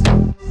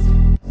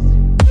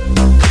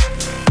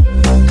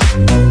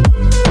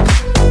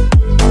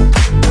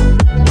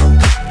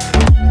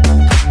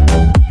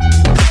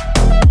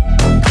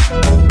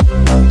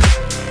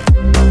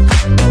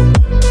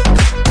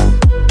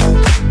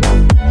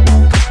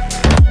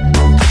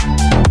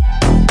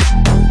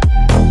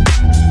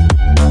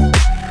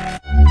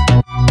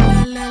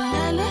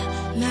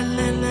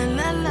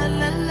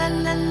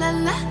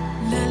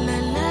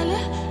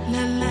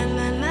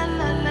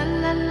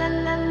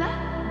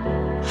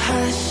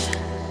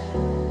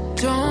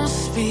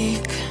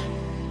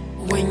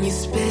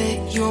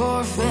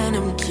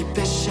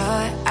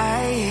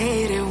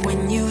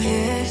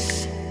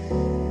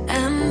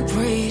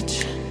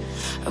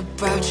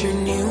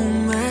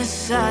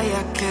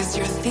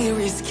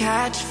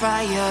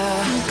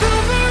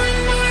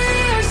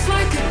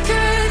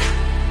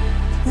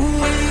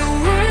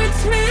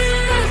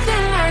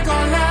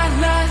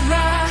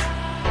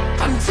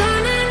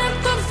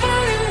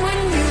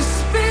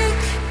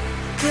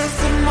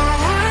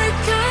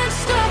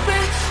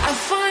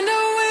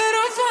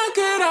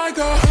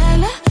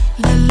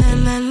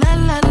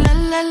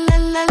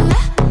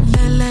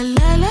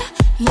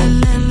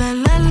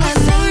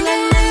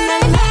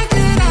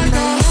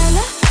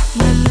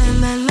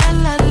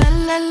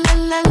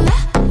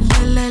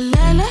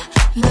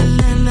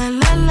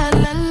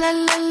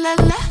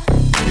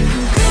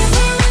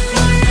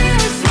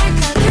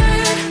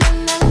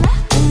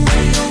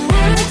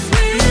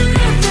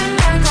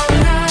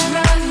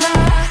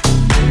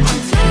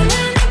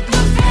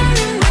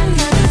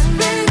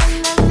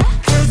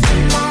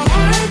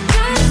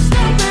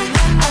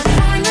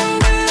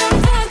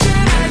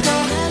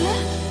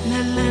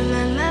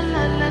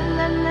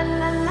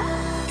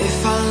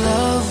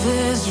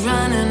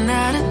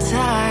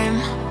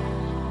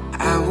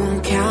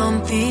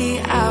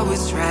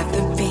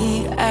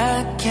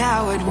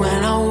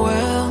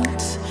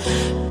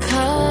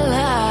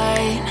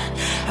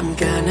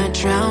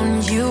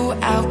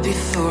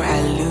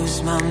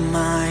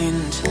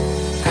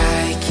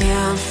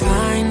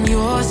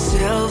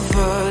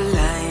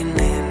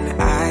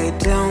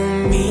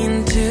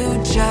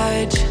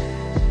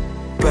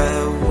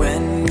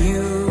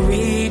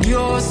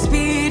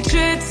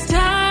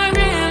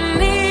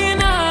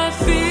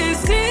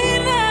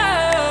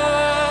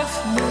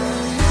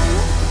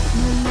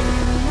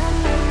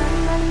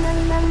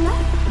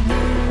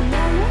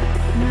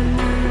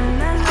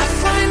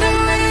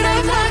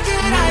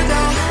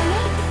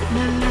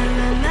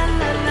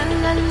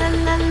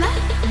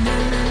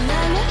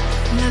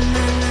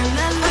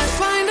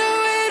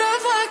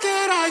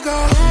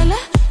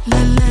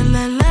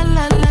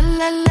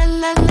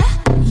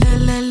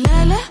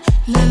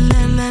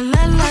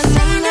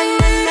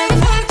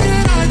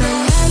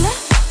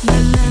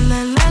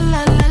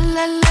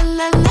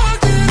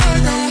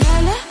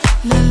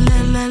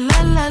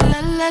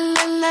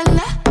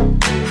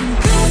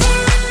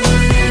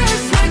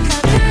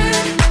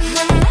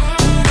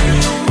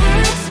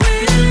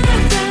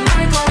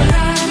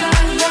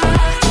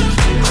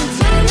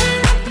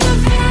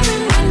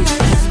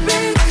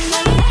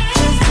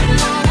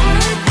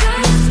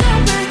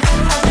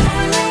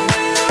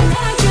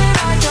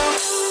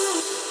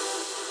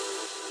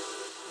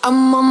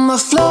 I'm on the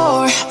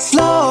floor.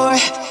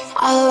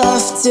 I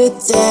love to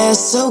dance,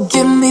 so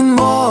give me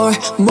more,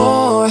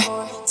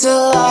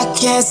 till I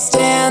can't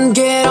stand.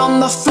 Get on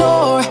the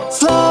floor,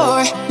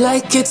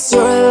 like it's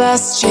your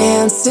last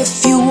chance.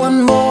 If you want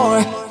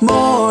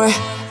more,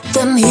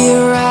 then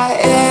here I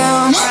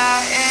am.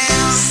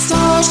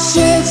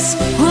 Starships,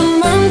 we're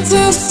meant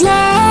to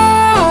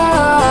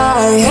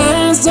fly.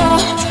 Hands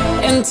up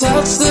and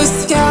touch the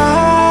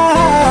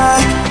sky.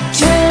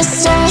 Can't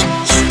stop,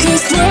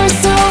 'cause we're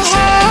so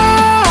high.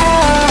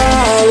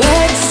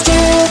 Let's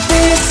do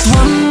this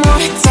one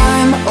more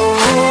time.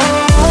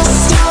 Oh,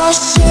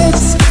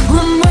 starships,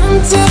 we're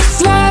meant to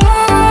fly.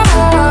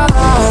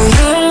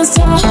 Hands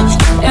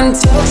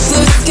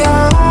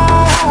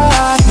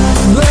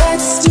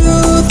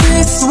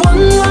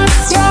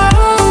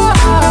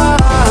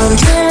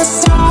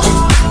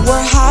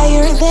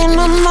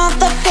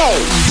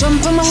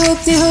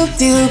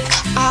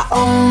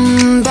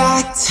own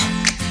that.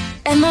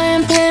 And I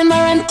am paying my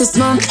rent this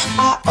month,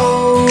 I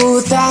owe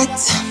that.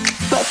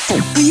 But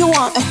who you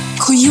want and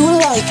who you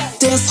like,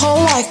 this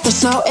whole life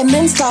there's no end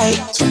in sight.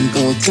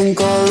 Twinkle,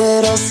 twinkle,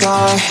 little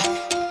star.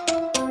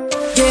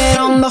 Get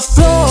on the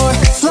floor,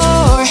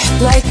 floor,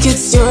 like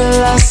it's your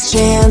last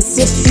chance.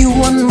 If you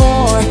want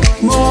more,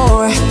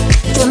 more,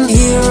 then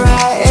here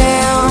I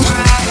am.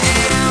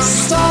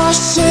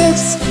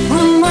 Starships,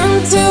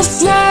 remember to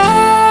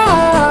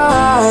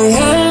fly.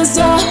 Hands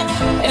up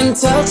and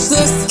touch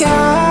the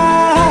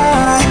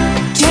sky.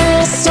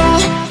 Can't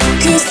stop,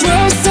 'cause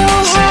we're so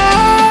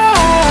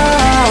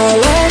high.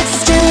 Let's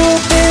do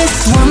this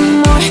one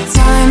more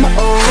time,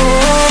 oh.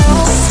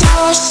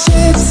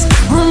 Starships,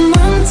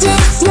 remember to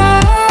fly.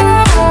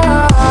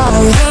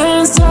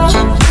 Hands up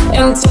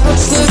and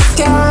touch the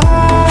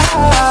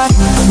sky.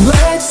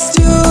 Let's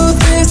do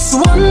this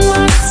one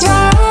more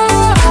time.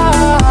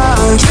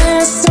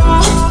 Can't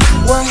stop,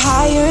 we're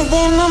higher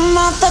than a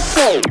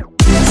motherfucker.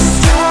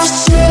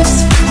 Starships,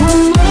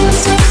 remember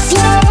to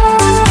fly.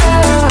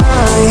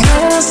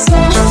 Hands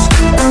up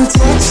and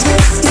touch the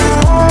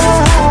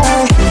sky.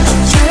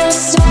 Can't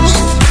stop,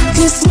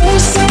 'cause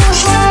we're so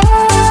high.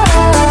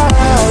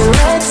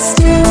 Let's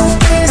do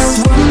this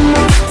one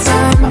more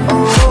time,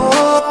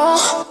 oh.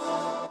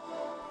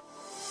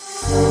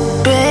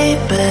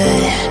 Baby,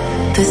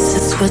 this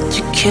is what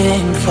you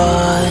came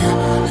for.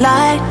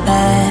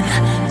 Lightning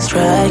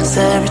strikes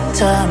every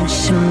time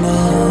she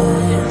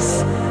moves,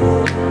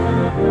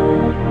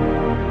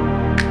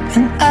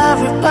 and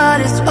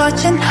everybody's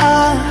watching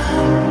her.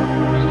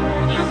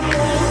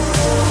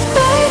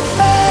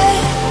 Baby,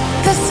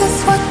 this is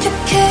what you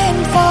came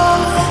for.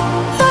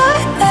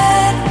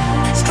 Lightning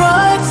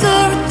strikes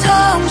every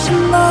time she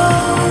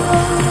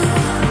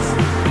moves,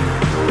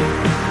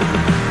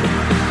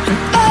 and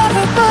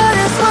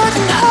everybody's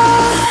watching her.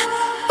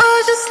 Oh,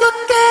 just look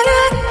at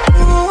it.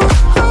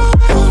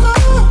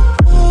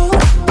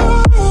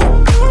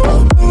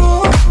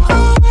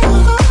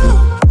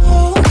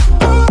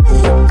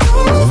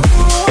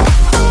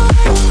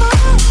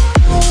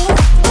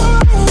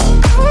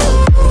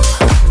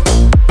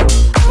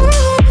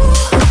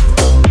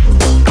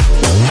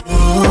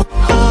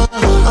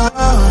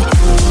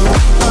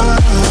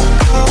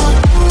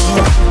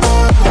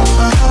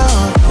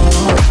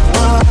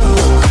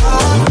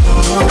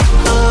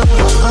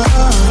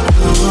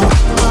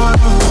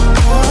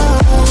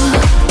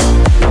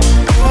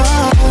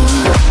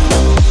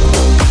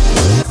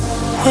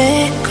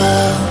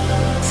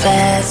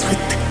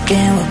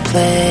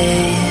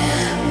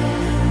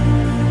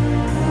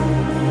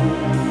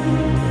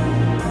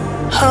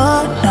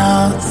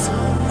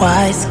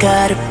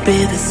 Gotta be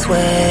this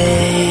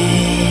way.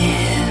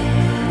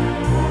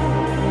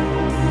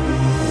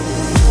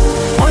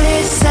 We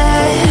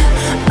say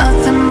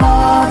nothing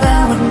more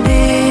than we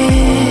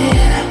need.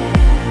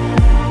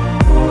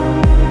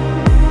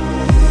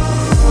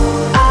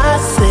 I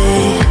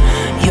see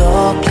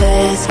your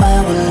place when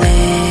we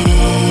leave.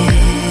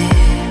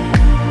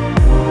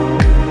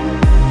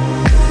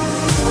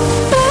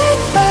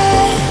 Baby,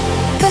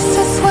 this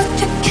is what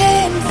you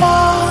came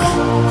for.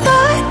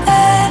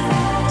 Lightning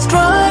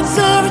strikes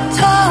every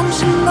time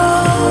she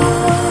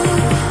moves,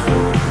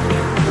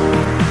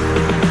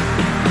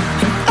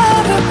 and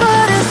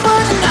everybody's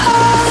watching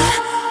her.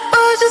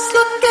 Oh, just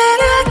look at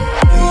it.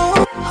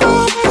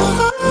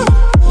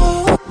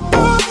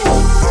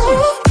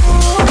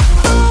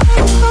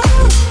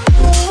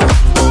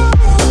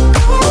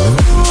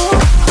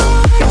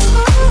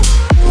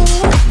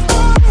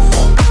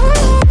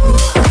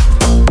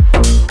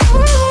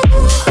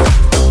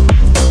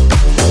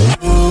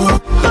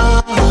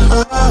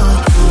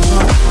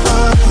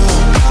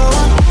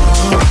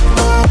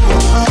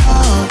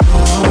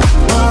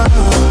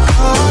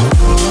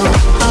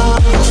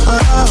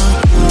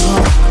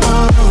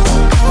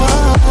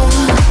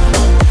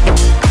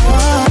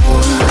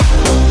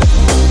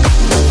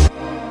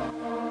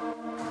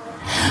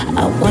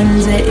 I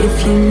wonder if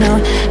you know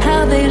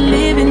how they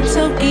live in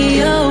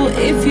Tokyo.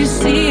 If you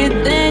see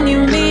it, then you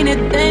mean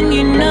it. Then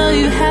you know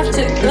you have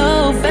to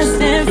go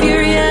fast and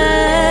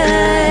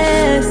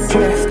furious.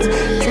 Drift,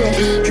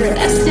 drift, drift.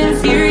 Fast and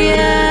furious.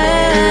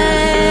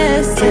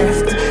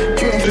 Drift,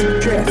 drift,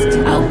 drift.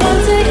 I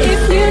wonder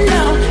if you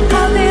know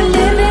how they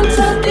live in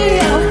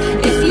Tokyo.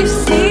 If you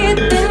see it,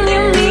 then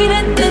you mean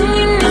it. Then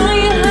you know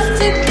you have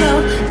to go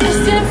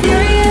fast and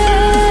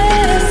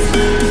furious.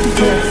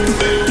 Drift,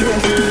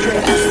 drift,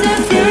 drift. Fast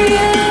and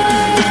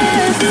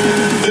furious.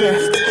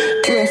 Drift,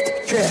 drift,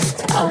 drift.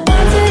 I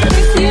wonder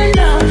if you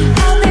know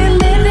how they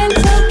live in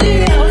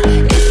Tokyo.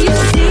 If you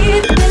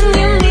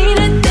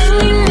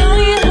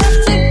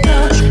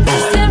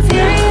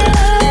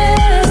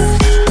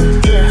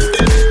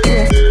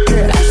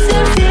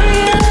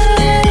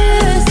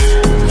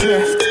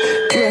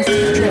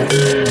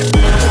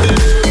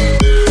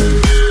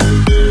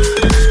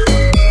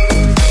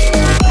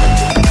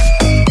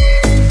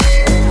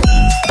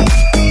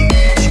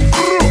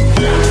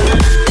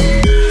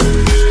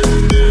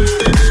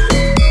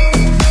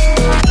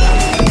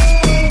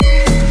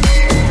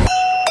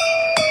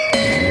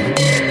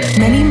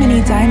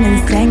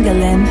diamonds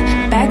dangling.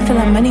 Bag full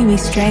of money, we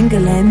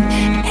strangling.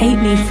 Hate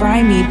me,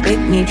 fry me,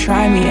 bake me,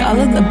 try me. All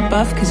of the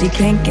buff, cause you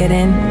can't get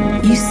in.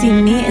 You see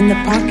me in the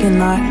parking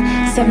lot.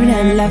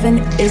 7-Eleven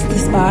is the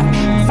spot.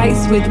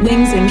 Fights with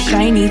wings and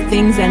shiny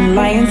things, and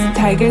lions,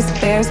 tigers,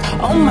 bears.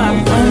 Oh my,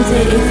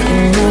 wonder if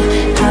you know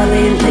how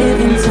they live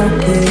in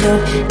Tokyo.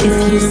 If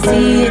you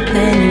see it,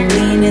 then you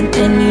mean it,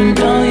 then you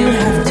know you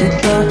have to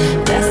go.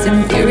 Fast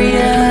and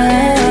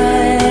furious.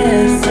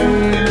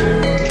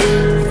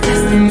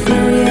 Fast and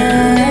furious.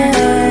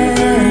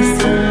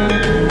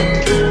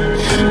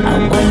 I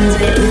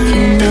wonder if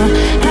you know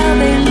how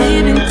they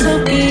live in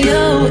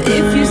Tokyo.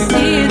 If you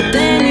see it,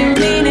 then you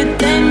mean it,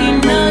 then you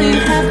know you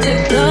have to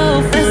go.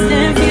 Fast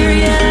and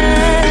furious.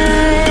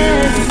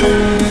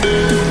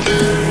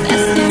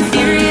 Fast and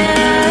furious.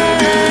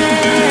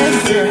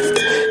 Drift,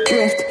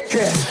 drift,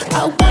 drift. I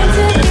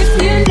wonder if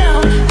you know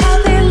how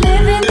they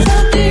live in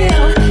Tokyo.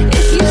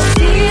 If you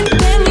see it,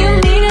 then you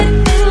mean it,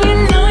 then you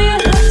know you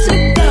have to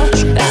go.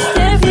 Fast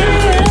and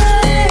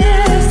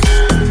furious.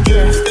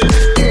 Drift,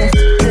 drift,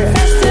 drift.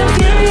 Fast and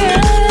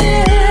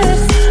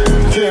furious.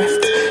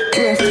 Drift,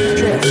 drift,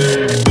 drift.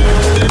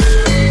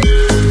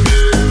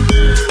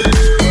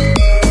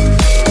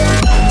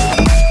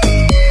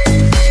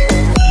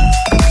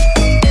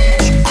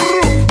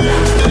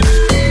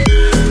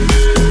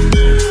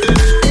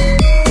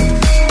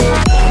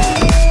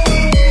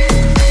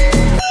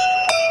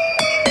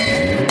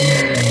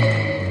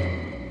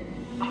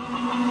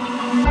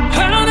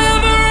 I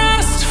never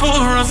asked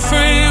for a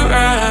free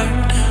ride.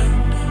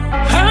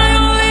 I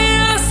only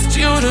asked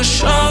you to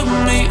show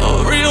me a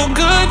real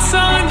good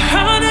time.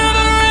 I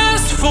never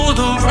asked for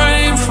the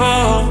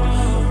rainfall.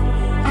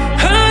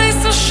 I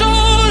used to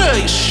shoulder,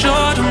 you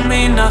showed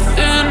me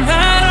nothing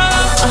at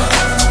all.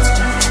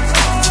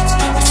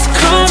 It's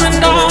coming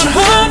down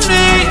on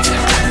me.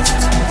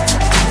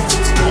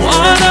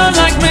 Wanna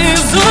like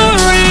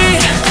misery.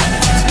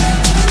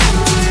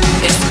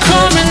 It's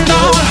coming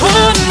down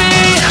on me.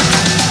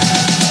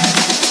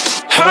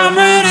 How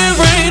many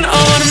rain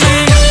on me?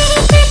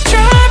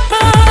 Dry,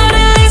 but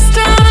I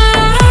still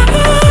alive.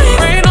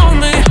 Rain on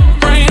me,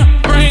 rain,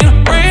 rain,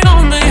 rain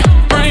on me,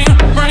 rain,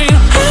 rain.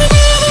 I'll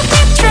never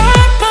be dry,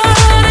 but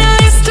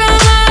I still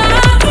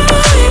alive.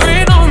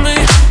 Rain on me,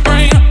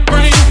 rain,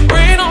 rain,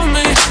 rain on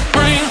me,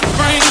 rain,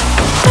 rain.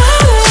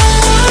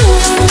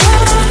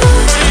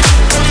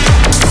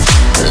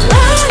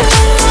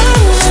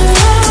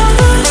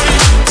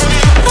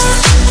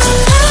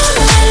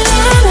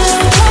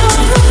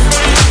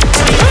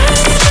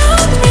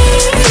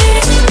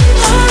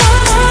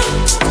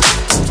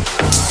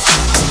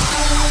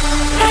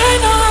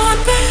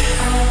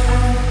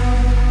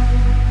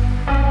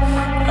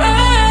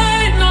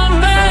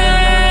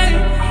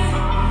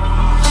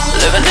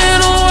 Living in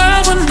a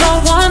world where no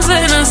one's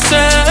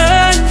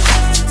innocent.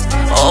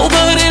 Oh,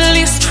 but at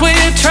least we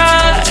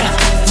try.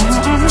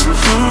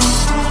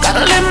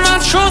 Gotta live my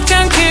truth,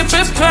 can't keep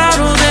it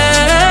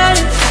parallel,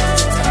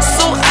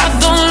 so I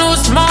don't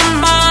lose my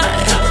mind.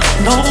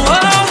 No,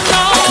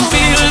 no,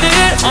 feel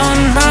it on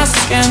my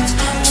skin.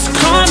 It's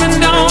coming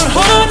down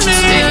on me.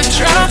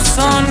 Teardrops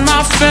on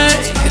my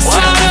face.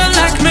 Water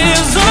like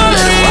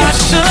misery.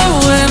 Wash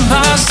away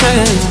my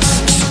sins.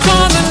 It's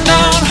coming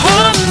down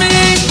on me.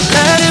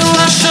 Let it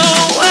wash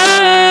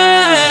away.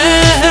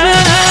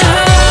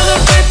 I'll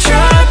be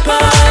dry,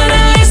 but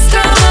I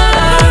still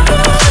alive.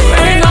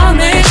 Rain on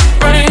me,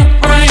 rain,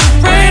 rain,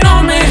 rain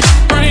on me,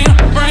 rain,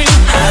 rain.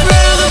 I'd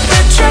rather be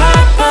dry,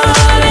 but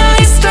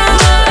I still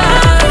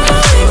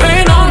alive.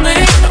 Rain on me,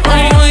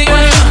 rain,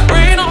 rain,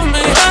 rain on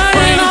me,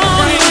 rain on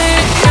me.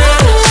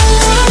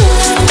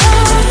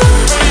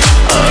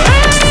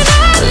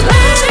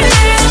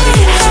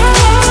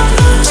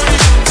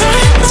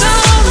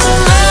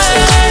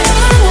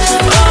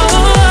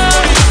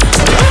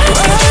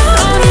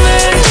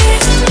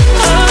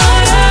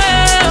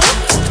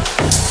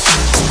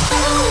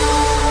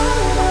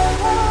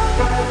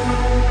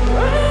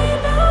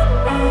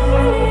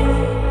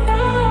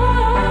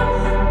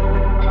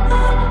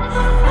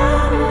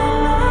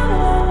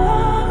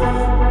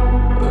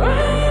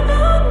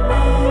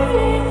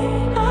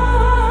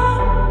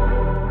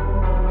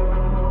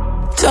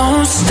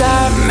 Don't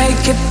stop,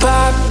 make it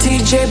pop.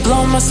 DJ,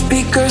 blow my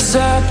speakers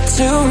up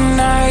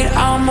tonight.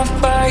 I'ma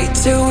fight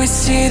till we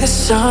see the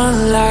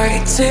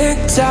sunlight. Tick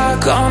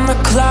tock on the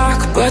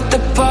clock, but the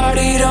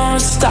party don't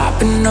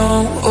stop. And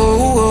no,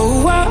 oh,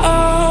 oh, oh,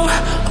 oh,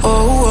 oh,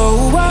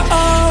 oh, oh,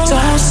 oh.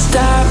 Don't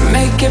stop,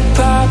 make it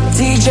pop.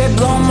 DJ,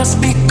 blow my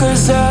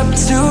speakers up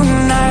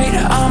tonight.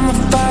 I'ma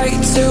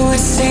fight till we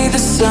see the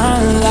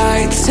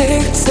sunlight.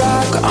 Tick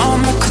tock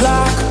on the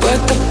clock, but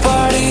the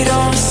party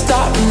don't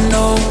stop.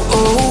 No,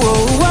 oh,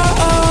 oh, oh,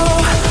 oh,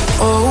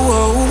 oh,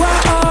 oh, oh,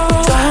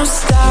 oh. Don't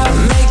stop,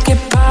 make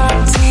it pop.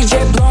 DJ,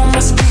 blow my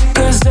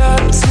speakers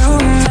up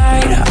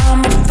tonight.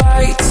 I'ma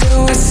fight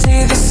till we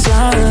see the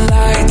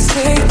sunlight.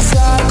 Tick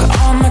tock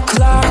on the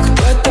clock,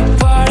 but the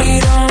party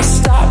don't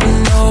stop.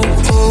 No,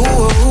 oh,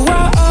 oh,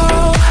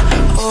 oh,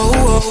 oh, oh,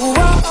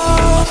 oh, oh,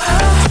 oh.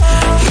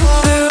 You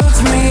build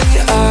me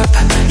up,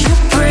 you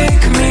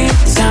break me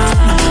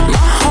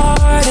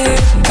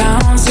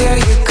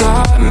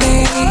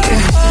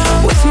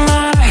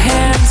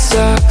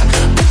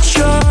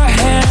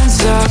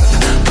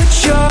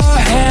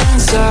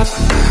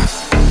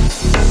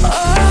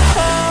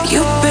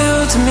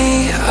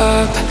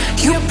up,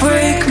 you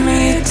break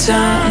me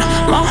down.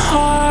 My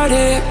heart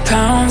it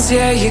pounds,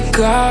 yeah, you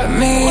got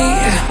me.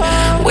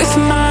 With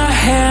my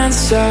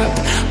hands up,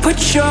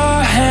 put your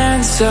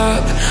hands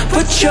up,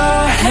 put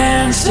your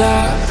hands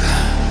up.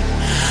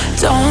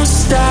 Don't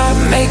stop,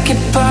 make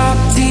it pop,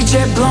 DJ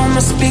blow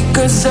my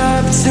speakers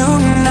up.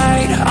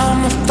 Tonight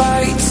I'ma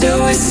fight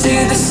till we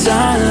see the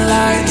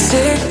sunlight.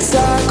 Tick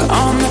tock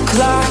on the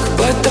clock,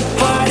 but the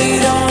party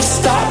don't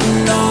stop,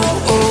 no.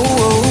 Oh,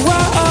 oh,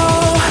 oh,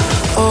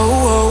 oh, oh,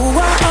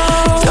 oh,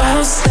 oh.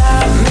 Don't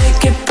stop,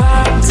 make it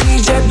pop,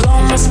 DJ blow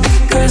my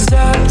speakers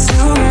up.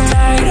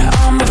 Tonight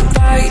I'ma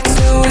fight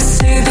till we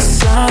see the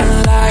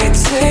sunlight.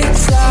 Tick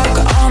tock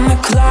on the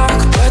clock,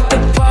 but the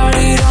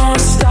party don't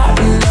stop,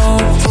 no.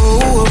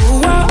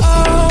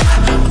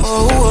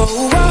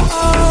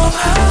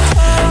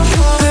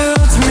 You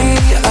build me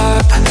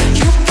up,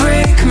 you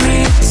break me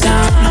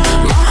down.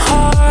 My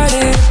heart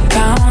it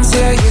pounds,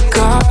 yeah, you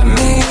got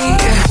me.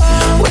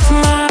 With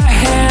my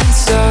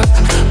hands up,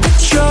 put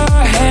your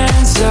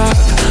hands up,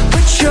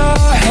 put your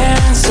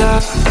hands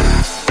up.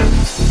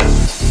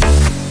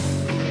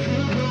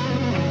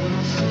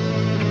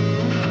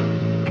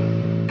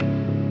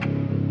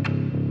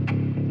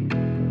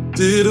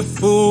 Did a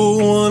full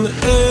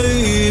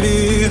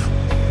 180,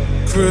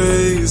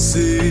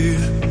 crazy,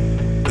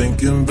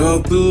 thinking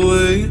about the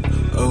way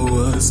I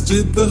was.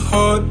 Did the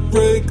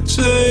heartbreak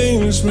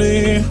change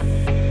me?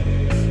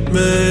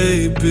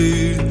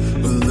 Maybe,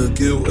 but look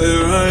at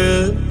where I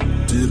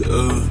ended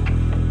up.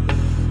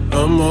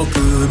 I'm all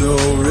good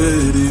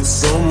already,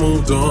 so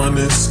moved on,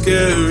 it's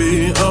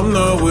scary. I'm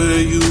not where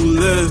you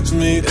left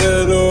me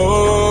at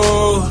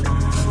all.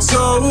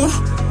 So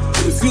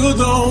if you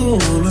don't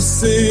wanna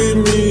see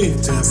me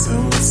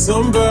dancing with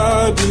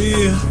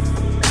somebody,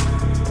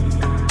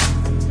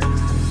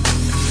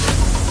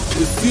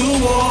 if you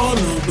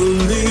wanna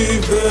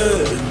believe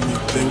that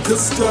anything could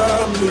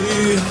stop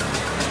me,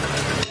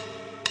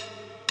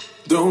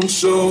 don't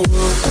show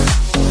up,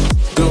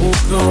 don't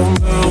come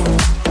out,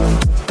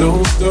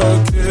 don't start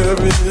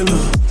caring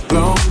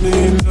about me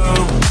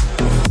now.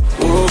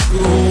 Walk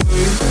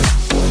away,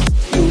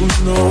 you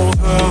know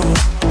how.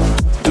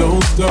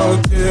 Don't start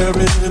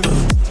caring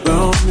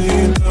about me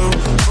now.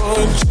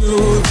 Aren't you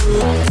the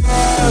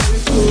guy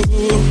who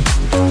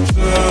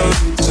tried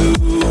to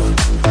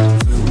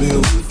fill me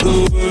with the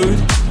word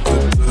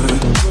goodbye?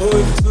 Oh,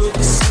 it took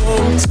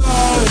some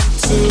time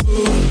to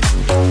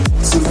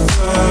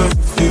survive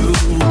you.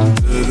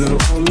 Better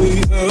on the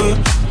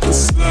other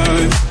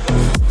side.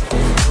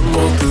 I'm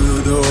all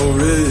good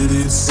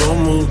already, so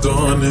moved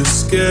on, it's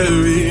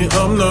scary.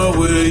 I'm not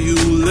where you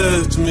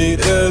left me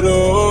at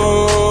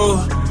all.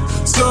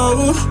 So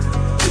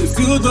if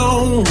you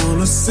don't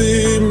wanna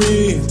see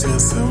me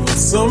dancing with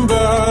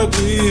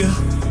somebody,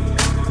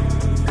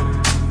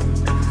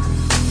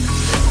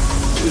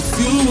 if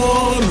you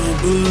wanna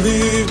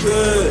believe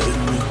that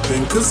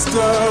anything could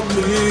stop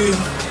me,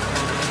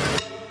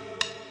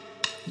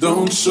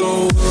 don't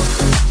show up,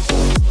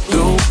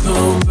 don't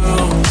come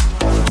out,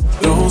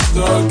 don't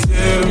start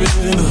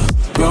caring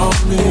about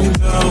me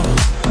now.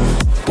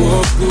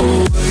 Walk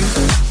away,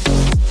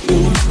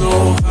 you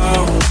know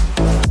how.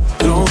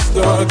 Don't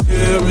start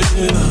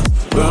caring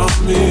about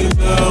me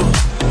now.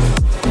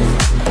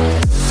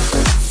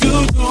 If you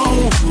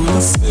don't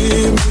wanna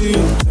see me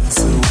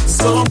dancing with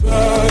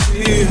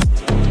somebody,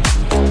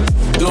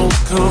 don't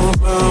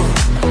come out.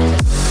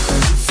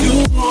 If you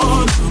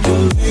wanna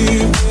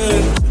believe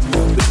that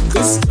anything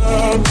could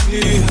stop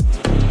me,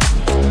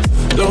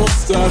 don't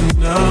start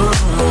now.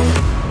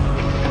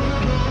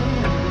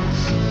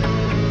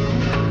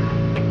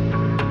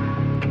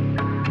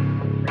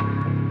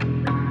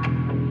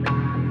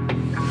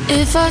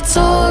 If I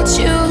told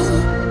you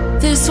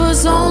this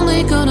was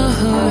only gonna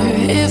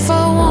hurt, if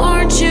I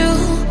warned you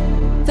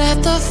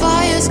that the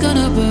fire's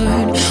gonna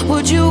burn,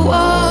 would you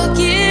walk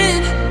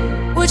in?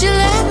 Would you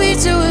let me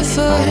do it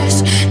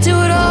first? Do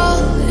it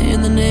all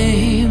in the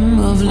name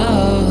of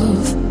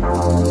love.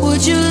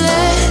 Would you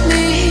let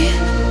me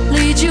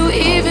lead you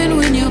even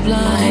when you're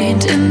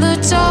blind? In the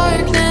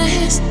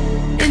darkness,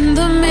 in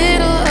the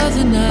middle of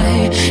the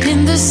night,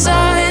 in the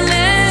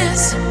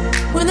silence,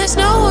 when there's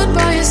no one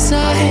by your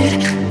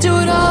side. Do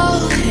it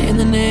all in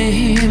the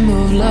name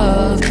of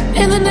love.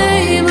 In the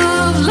name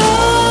of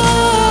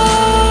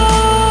love.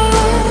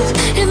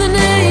 In the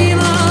name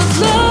of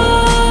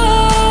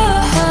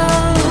love.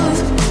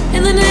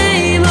 In the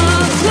name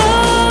of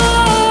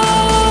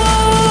love.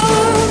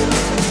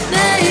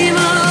 Name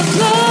of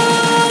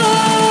love.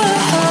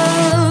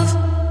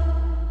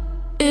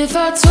 If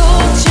I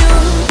told you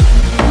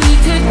we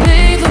could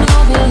bathe in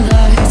all the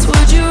lights,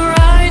 would you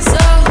rise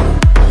up?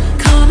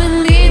 Come and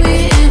meet me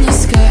in the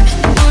sky.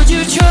 Would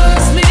you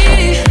trust me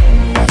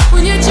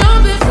when you're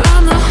jumping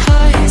from the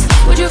heights?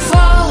 Would you fall?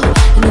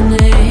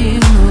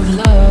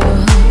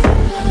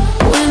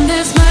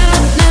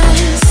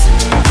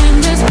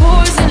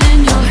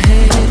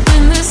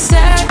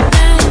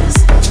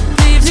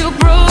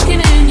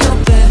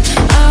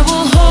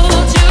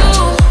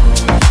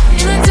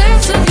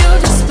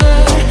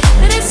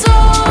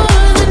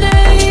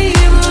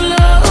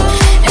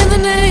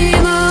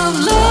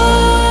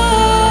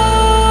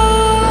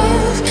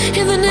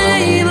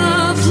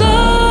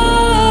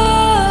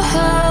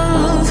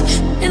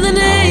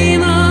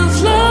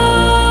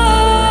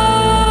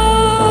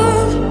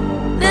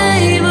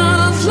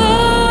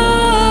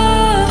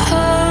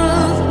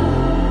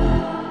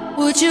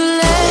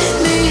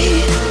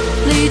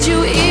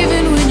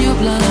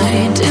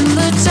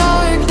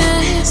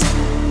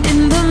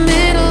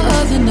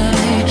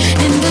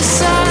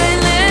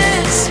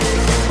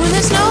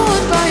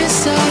 would by your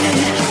side,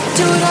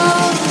 do it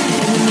all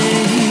in the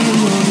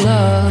name of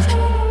love.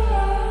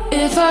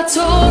 If I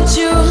told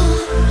you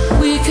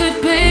we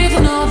could bathe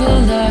in all the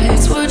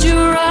lights, would you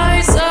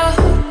rise up,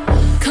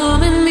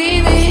 come and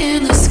meet me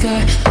in the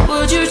sky?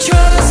 Would you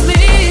trust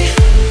me?